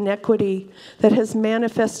crisis of inequity that has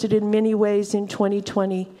manifested in many ways in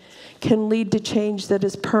 2020 can lead to change that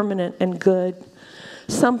is permanent and good,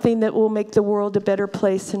 something that will make the world a better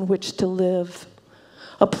place in which to live,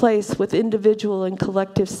 a place with individual and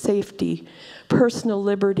collective safety, personal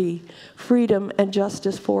liberty, freedom, and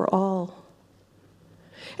justice for all.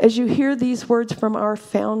 As you hear these words from our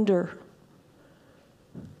founder,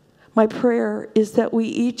 my prayer is that we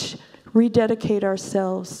each rededicate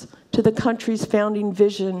ourselves to the country's founding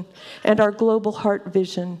vision and our global heart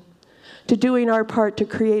vision, to doing our part to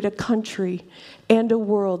create a country and a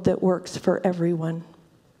world that works for everyone.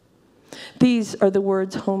 These are the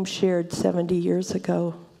words Holmes shared 70 years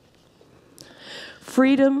ago.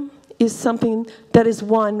 Freedom is something that is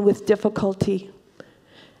won with difficulty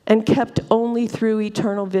and kept only through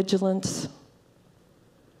eternal vigilance.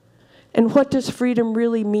 And what does freedom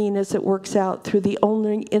really mean as it works out through the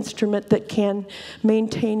only instrument that can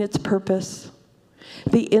maintain its purpose,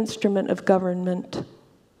 the instrument of government,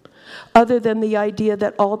 other than the idea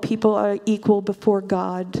that all people are equal before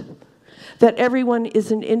God, that everyone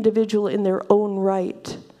is an individual in their own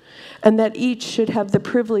right, and that each should have the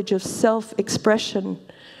privilege of self-expression,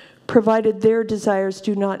 provided their desires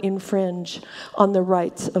do not infringe on the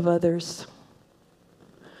rights of others.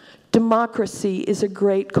 Democracy is a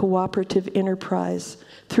great cooperative enterprise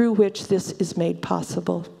through which this is made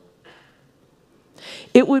possible.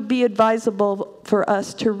 It would be advisable for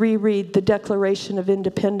us to reread the Declaration of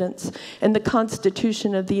Independence and the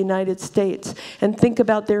Constitution of the United States and think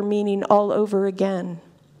about their meaning all over again.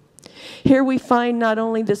 Here we find not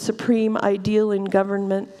only the supreme ideal in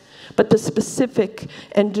government, but the specific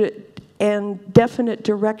and definite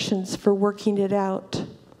directions for working it out.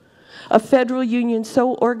 A federal union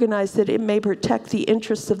so organized that it may protect the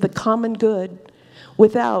interests of the common good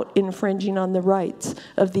without infringing on the rights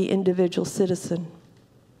of the individual citizen.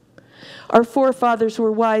 Our forefathers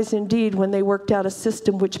were wise indeed when they worked out a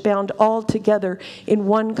system which bound all together in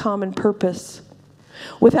one common purpose,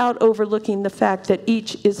 without overlooking the fact that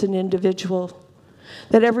each is an individual,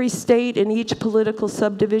 that every state and each political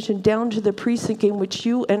subdivision down to the precinct in which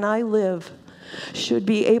you and I live should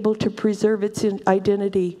be able to preserve its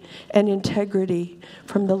identity and integrity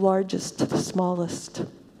from the largest to the smallest.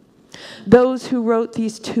 Those who wrote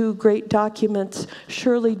these two great documents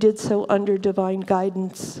surely did so under divine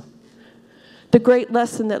guidance. The great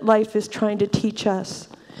lesson that life is trying to teach us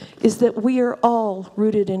is that we are all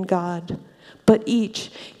rooted in God, but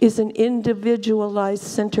each is an individualized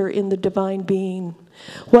center in the divine being,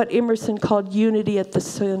 what Emerson called unity at the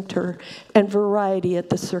center and variety at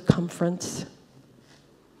the circumference.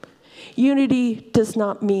 Unity does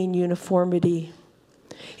not mean uniformity.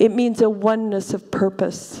 It means a oneness of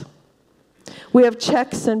purpose. We have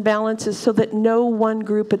checks and balances so that no one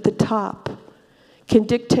group at the top can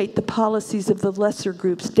dictate the policies of the lesser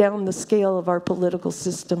groups down the scale of our political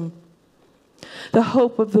system. The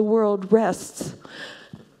hope of the world rests.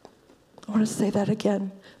 I want to say that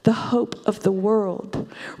again. The hope of the world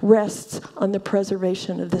rests on the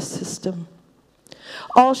preservation of this system.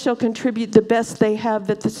 All shall contribute the best they have,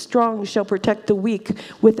 that the strong shall protect the weak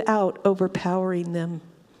without overpowering them,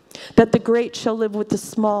 that the great shall live with the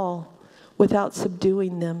small without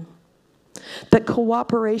subduing them, that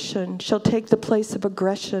cooperation shall take the place of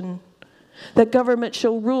aggression, that government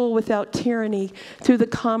shall rule without tyranny through the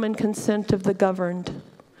common consent of the governed,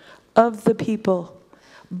 of the people,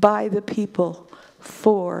 by the people,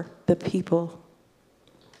 for the people.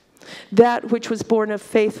 That which was born of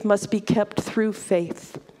faith must be kept through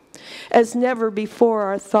faith. As never before,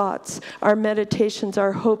 our thoughts, our meditations,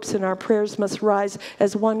 our hopes, and our prayers must rise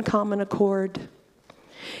as one common accord.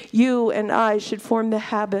 You and I should form the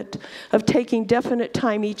habit of taking definite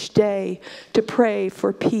time each day to pray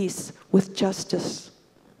for peace with justice.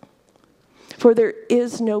 For there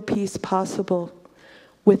is no peace possible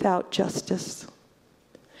without justice.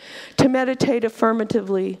 To meditate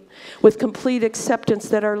affirmatively with complete acceptance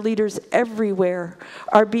that our leaders everywhere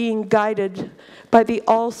are being guided by the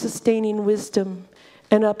all-sustaining wisdom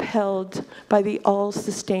and upheld by the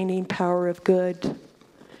all-sustaining power of good.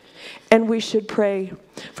 And we should pray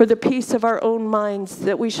for the peace of our own minds,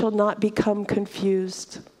 that we shall not become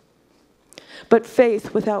confused. But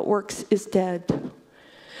faith without works is dead.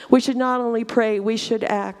 We should not only pray, we should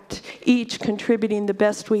act, each contributing the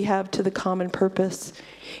best we have to the common purpose,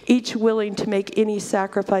 each willing to make any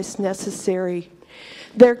sacrifice necessary.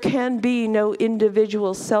 There can be no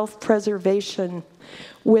individual self-preservation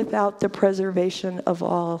without the preservation of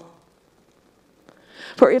all.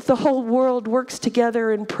 For if the whole world works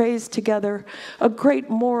together and prays together, a great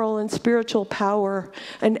moral and spiritual power,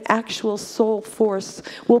 an actual soul force,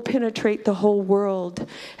 will penetrate the whole world,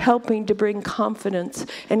 helping to bring confidence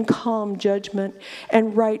and calm judgment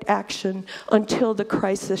and right action until the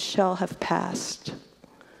crisis shall have passed.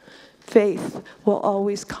 Faith will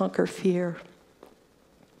always conquer fear.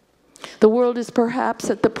 The world is perhaps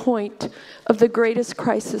at the point of the greatest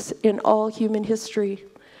crisis in all human history.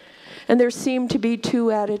 And there seem to be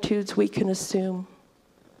two attitudes we can assume.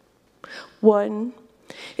 One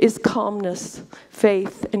is calmness,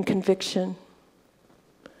 faith, and conviction.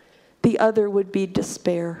 The other would be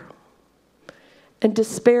despair. And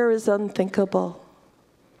despair is unthinkable.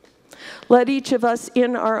 Let each of us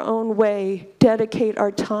in our own way dedicate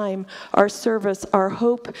our time, our service, our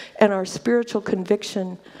hope, and our spiritual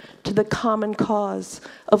conviction to the common cause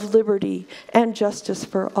of liberty and justice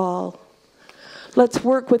for all. Let's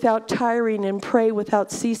work without tiring and pray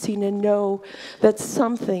without ceasing and know that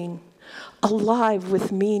something alive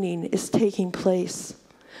with meaning is taking place.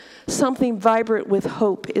 Something vibrant with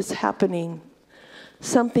hope is happening.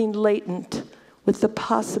 Something latent with the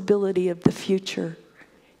possibility of the future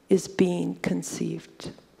is being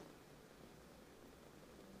conceived.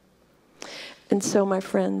 And so, my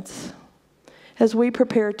friends, as we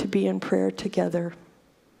prepare to be in prayer together,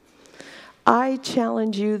 I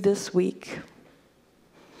challenge you this week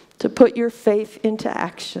to put your faith into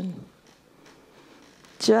action.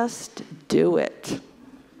 Just do it.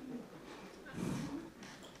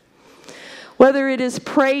 Whether it is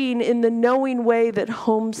praying in the knowing way that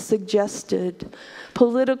Holmes suggested,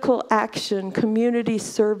 political action, community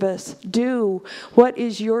service, do what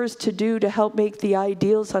is yours to do to help make the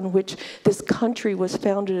ideals on which this country was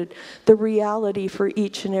founded the reality for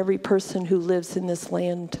each and every person who lives in this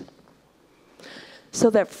land,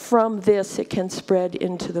 so that from this it can spread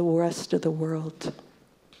into the rest of the world.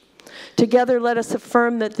 Together, let us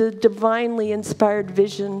affirm that the divinely inspired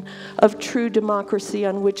vision of true democracy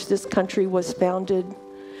on which this country was founded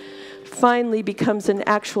finally becomes an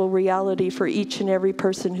actual reality for each and every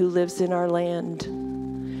person who lives in our land.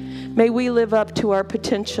 May we live up to our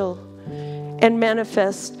potential and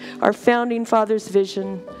manifest our founding fathers'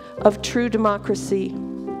 vision of true democracy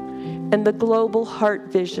and the global heart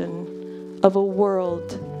vision of a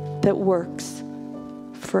world that works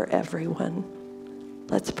for everyone.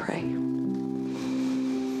 Let's pray.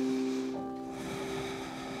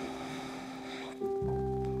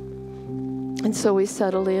 And so we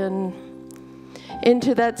settle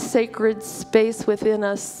into that sacred space within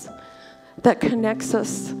us that connects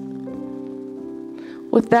us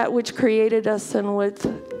with that which created us and with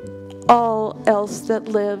all else that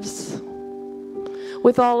lives,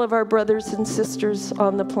 with all of our brothers and sisters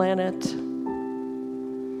on the planet,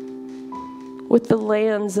 with the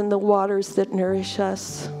lands and the waters that nourish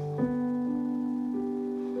us,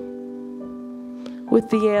 with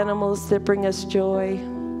the animals that bring us joy,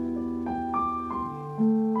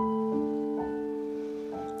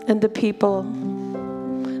 and the people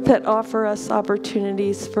that offer us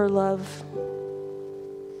opportunities for love.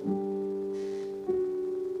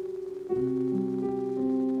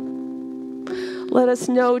 Let us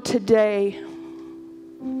know today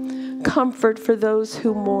comfort for those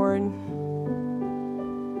who mourn.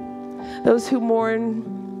 Those who mourn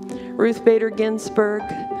Ruth Bader Ginsburg.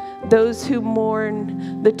 Those who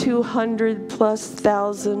mourn the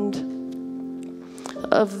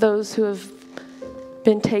 200,000+ of those who have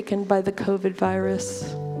been taken by the COVID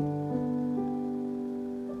virus.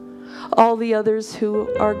 All the others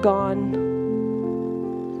who are gone.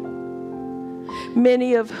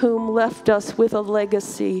 Many of whom left us with a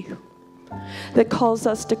legacy that calls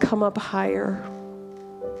us to come up higher,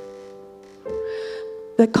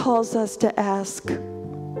 that calls us to ask,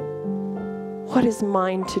 what is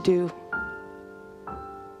mine to do?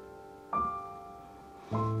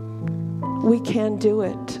 We can do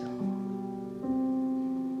it.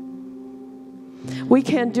 We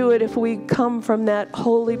can do it if we come from that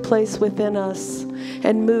holy place within us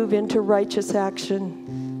and move into righteous action.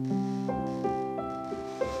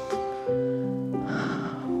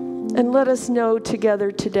 And let us know together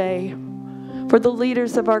today, for the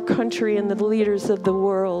leaders of our country and the leaders of the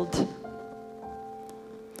world,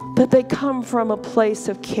 that they come from a place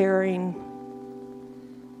of caring,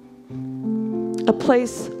 a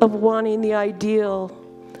place of wanting the ideal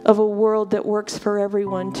of a world that works for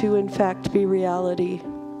everyone to, in fact, be reality.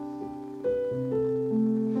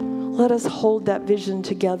 Let us hold that vision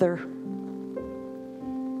together.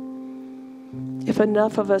 If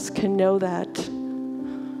enough of us can know that,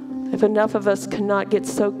 if enough of us cannot get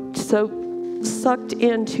so sucked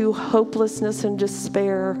into hopelessness and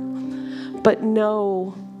despair, but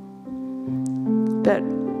know that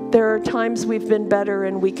there are times we've been better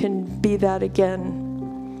and we can be that again.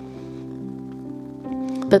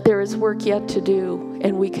 That there is work yet to do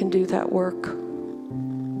and we can do that work.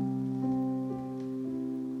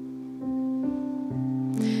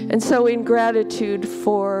 And so in gratitude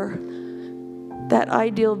for that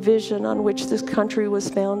ideal vision on which this country was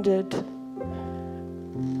founded,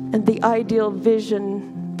 and the ideal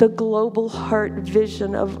vision, the global heart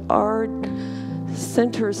vision of our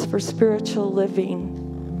centers for spiritual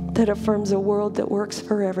living that affirms a world that works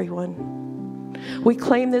for everyone. We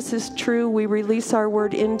claim this is true. We release our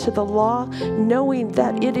word into the law, knowing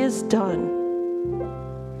that it is done.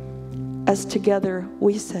 As together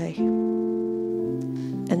we say,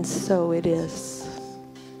 and so it is.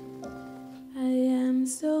 I am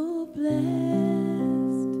so blessed.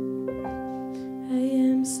 I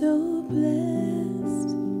am so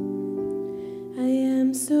blessed. I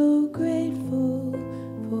am so grateful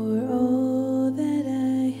for all that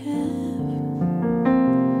I have.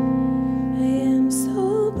 I am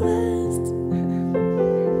so blessed.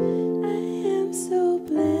 I am so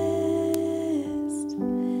blessed.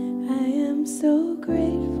 I am so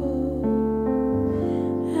grateful.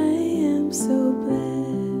 I am so blessed.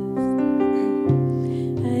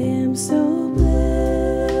 I am so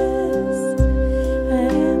blessed. I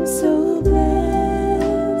am so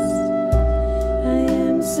blessed. I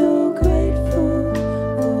am so grateful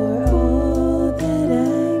for all that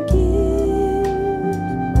I give.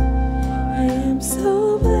 I am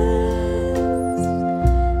so blessed. I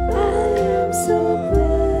am so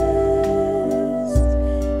blessed.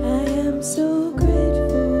 I am so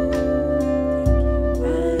grateful. I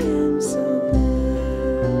am so blessed.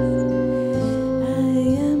 I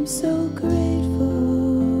am so grateful.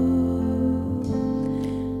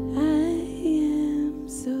 I am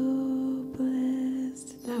so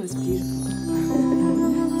blessed. That was beautiful.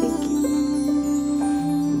 Thank you.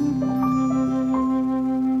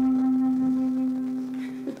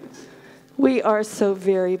 We are so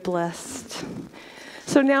very blessed.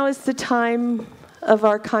 So now is the time of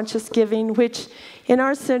our conscious giving, which in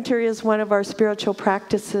our center is one of our spiritual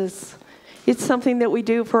practices. It's something that we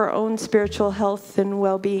do for our own spiritual health and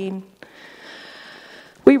well-being.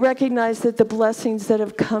 We recognize that the blessings that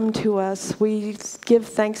have come to us, we give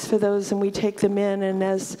thanks for those and we take them in, and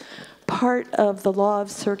as part of the law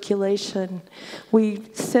of circulation, we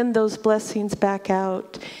send those blessings back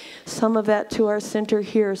out. Some of that to our center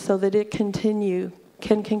here so that it can continue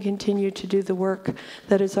to do the work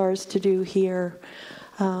that is ours to do here.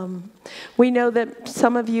 We know that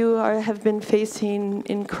some of you have been facing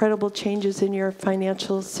incredible changes in your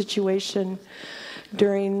financial situation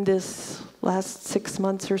during this last 6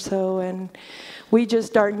 months or so, and we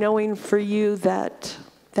just are knowing for you that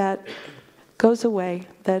that goes away,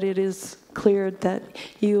 that it is cleared, that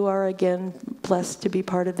you are again blessed to be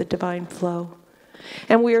part of the divine flow.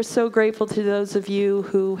 And we are so grateful to those of you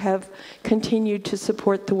who have continued to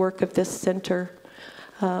support the work of this center.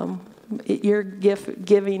 Your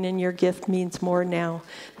giving and your gift means more now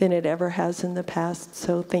than it ever has in the past.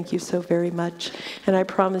 So thank you so very much. And I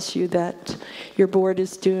promise you that your board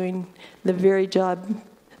is doing the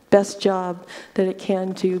best job that it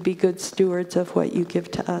can to be good stewards of what you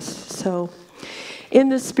give to us. So in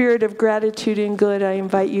the spirit of gratitude and good, I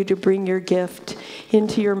invite you to bring your gift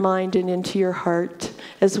into your mind and into your heart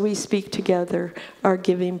as we speak together our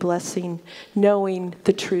giving blessing, knowing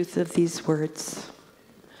the truth of these words.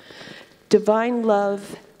 Divine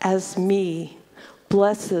love as me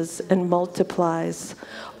blesses and multiplies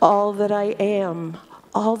all that I am,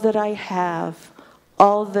 all that I have,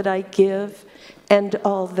 all that I give, and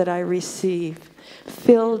all that I receive.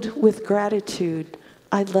 Filled with gratitude,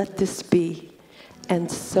 I let this be, and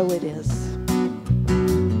so it is.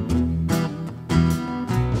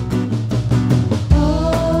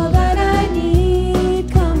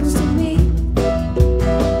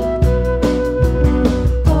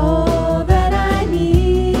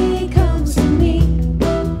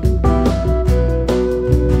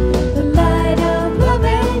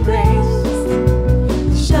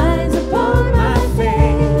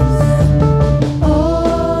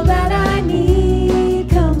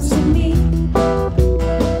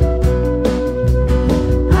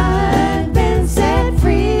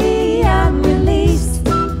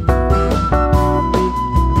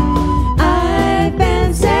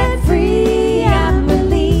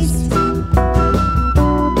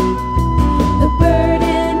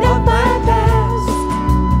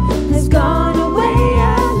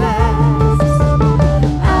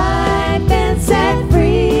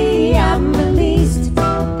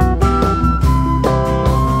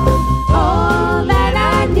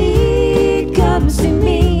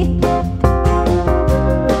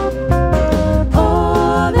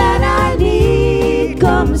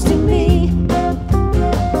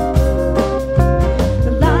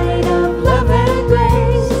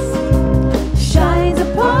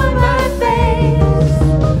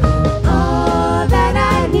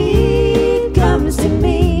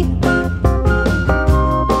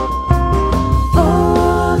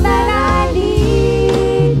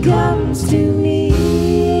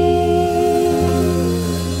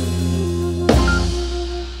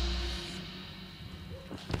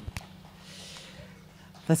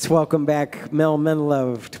 Let's welcome back Mel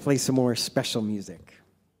Menlove to play some more special music.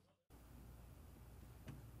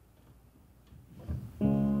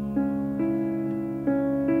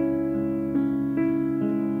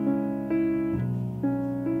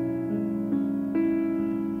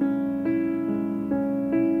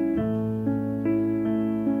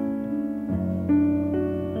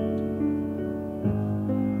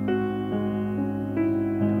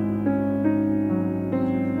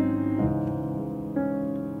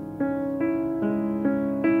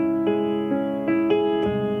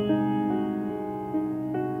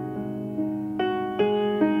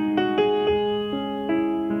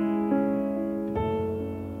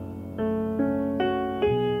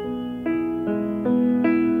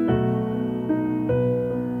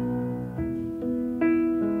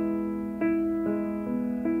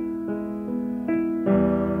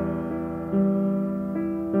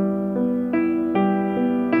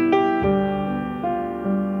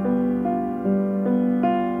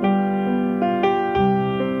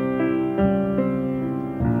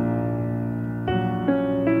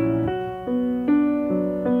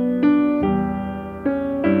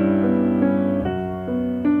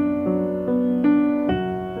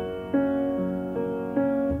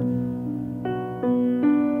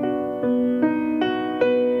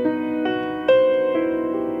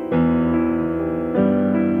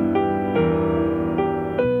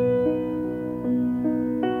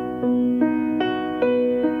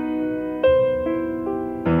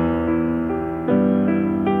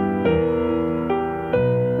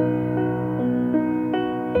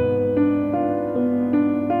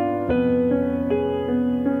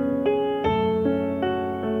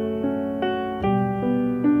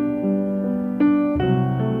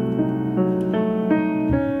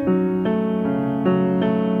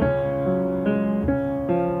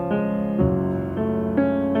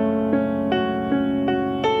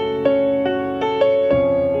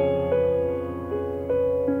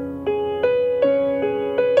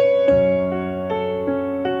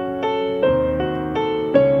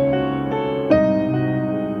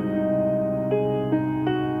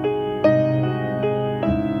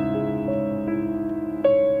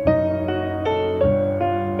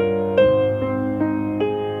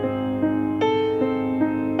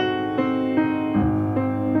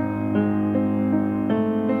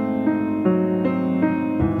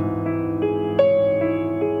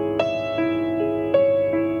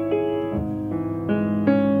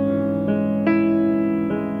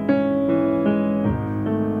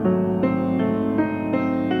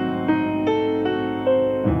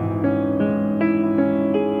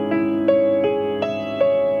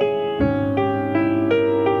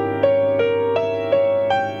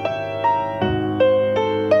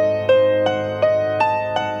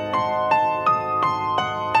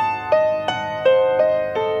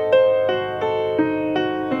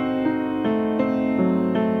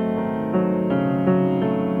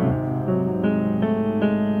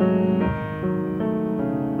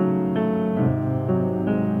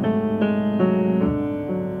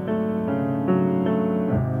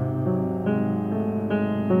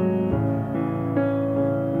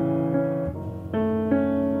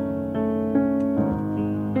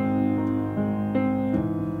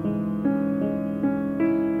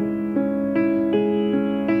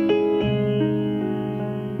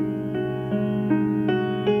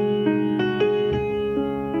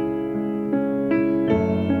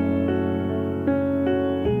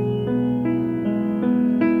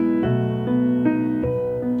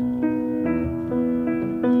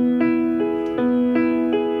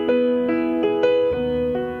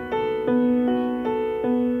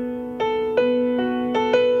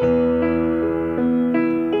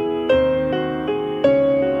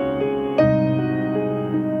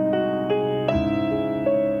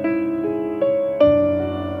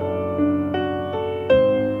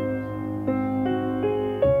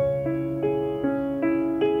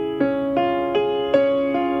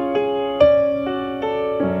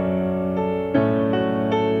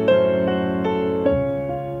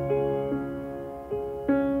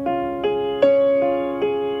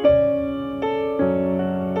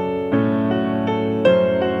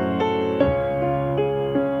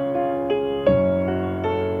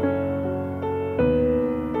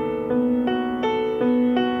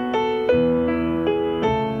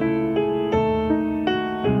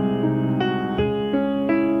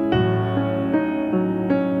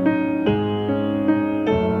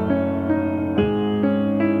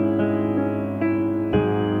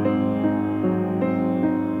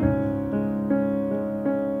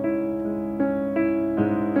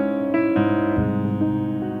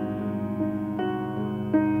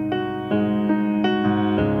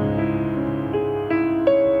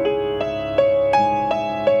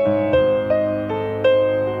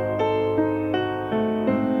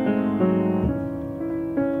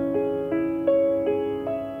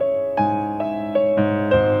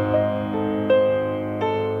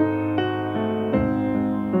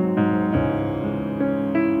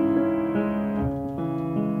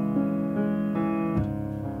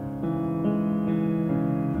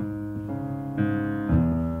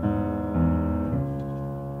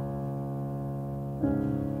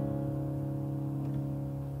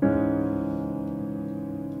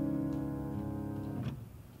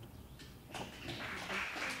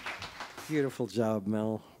 Beautiful job,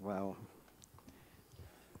 Mel. Wow.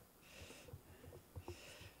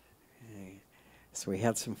 Okay. So we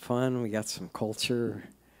had some fun. We got some culture.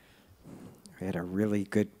 We had a really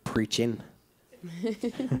good preaching.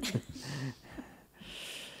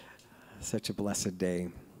 Such a blessed day.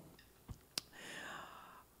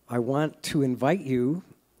 I want to invite you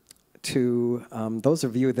to, those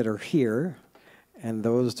of you that are here, and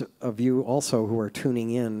those of you also who are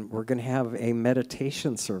tuning in, we're going to have a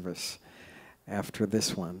meditation service after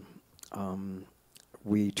this one.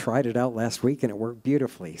 We tried it out last week and it worked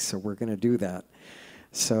beautifully, so we're going to do that.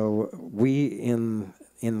 So we in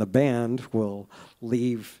the band will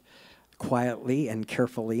leave quietly and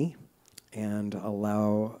carefully and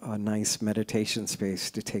allow a nice meditation space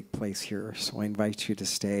to take place here. So I invite you to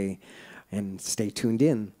stay tuned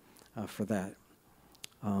in for that.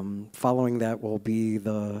 Following that will be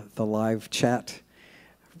the live chat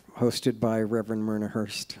hosted by Reverend Myrna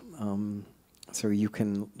Hurst. So you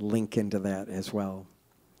can link into that as well.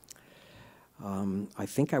 I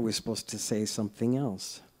think I was supposed to say something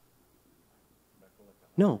else.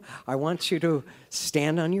 No, I want you to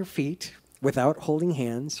stand on your feet without holding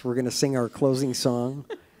hands. We're going to sing our closing song.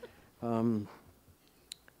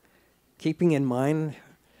 Keeping in mind,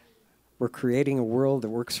 we're creating a world that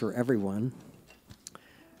works for everyone.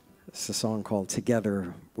 It's a song called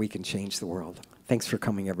Together We Can Change the World. Thanks for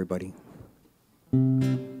coming, everybody.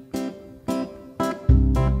 1,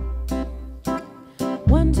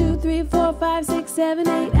 2, 3, 4, 5, 6, 7,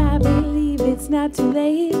 8. I believe it's not too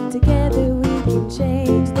late. Together we can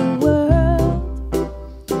change the world.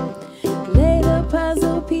 Lay the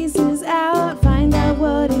puzzle pieces out. Find out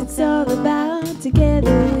what it's all about.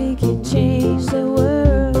 Together we can change the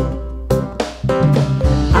world.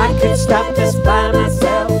 I could stop this by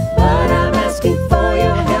myself, but I'm asking for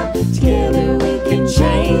your help. Together we can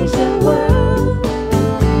change the world.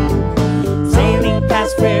 Sailing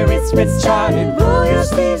past where it's been started. Roll your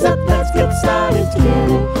sleeves up, let's get started.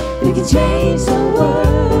 Together we can change the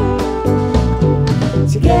world.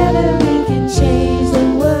 Together we can change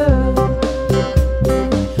the world.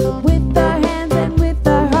 With our hands and with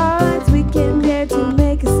our hearts, we can dare to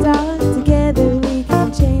make a start. Together we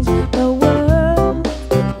can change the world.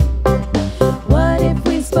 What if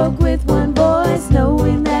we spoke with one voice,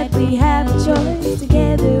 knowing that we have a choice?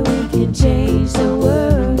 Together we can change the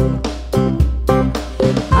world.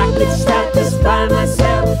 I could start this by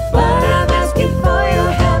myself, but I'm asking for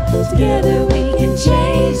your help. Together we can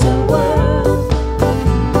change the world.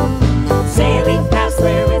 Sailing past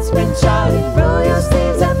where it's been charted. Roll your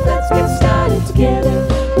sleeves up, let's get started. Together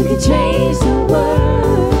we can change the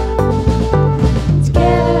world.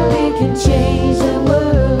 Together we can change the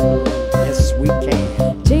world. Yes, we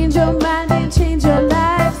can. Change your mind and change your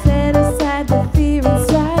life. Set aside the fear and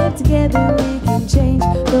strife. Together we can change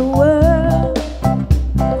the world.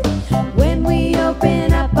 When we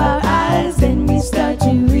open up our eyes, then we start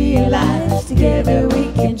to realize. Together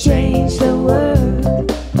we can change the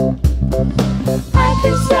world. I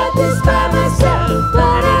can start this by myself,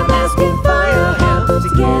 but I'm asking for your help.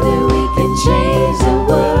 Together we can change the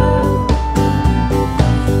world.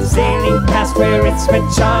 Sailing past where it's been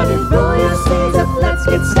charted. Roll your sleeves up, let's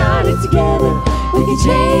get started. Together we can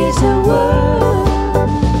change the world.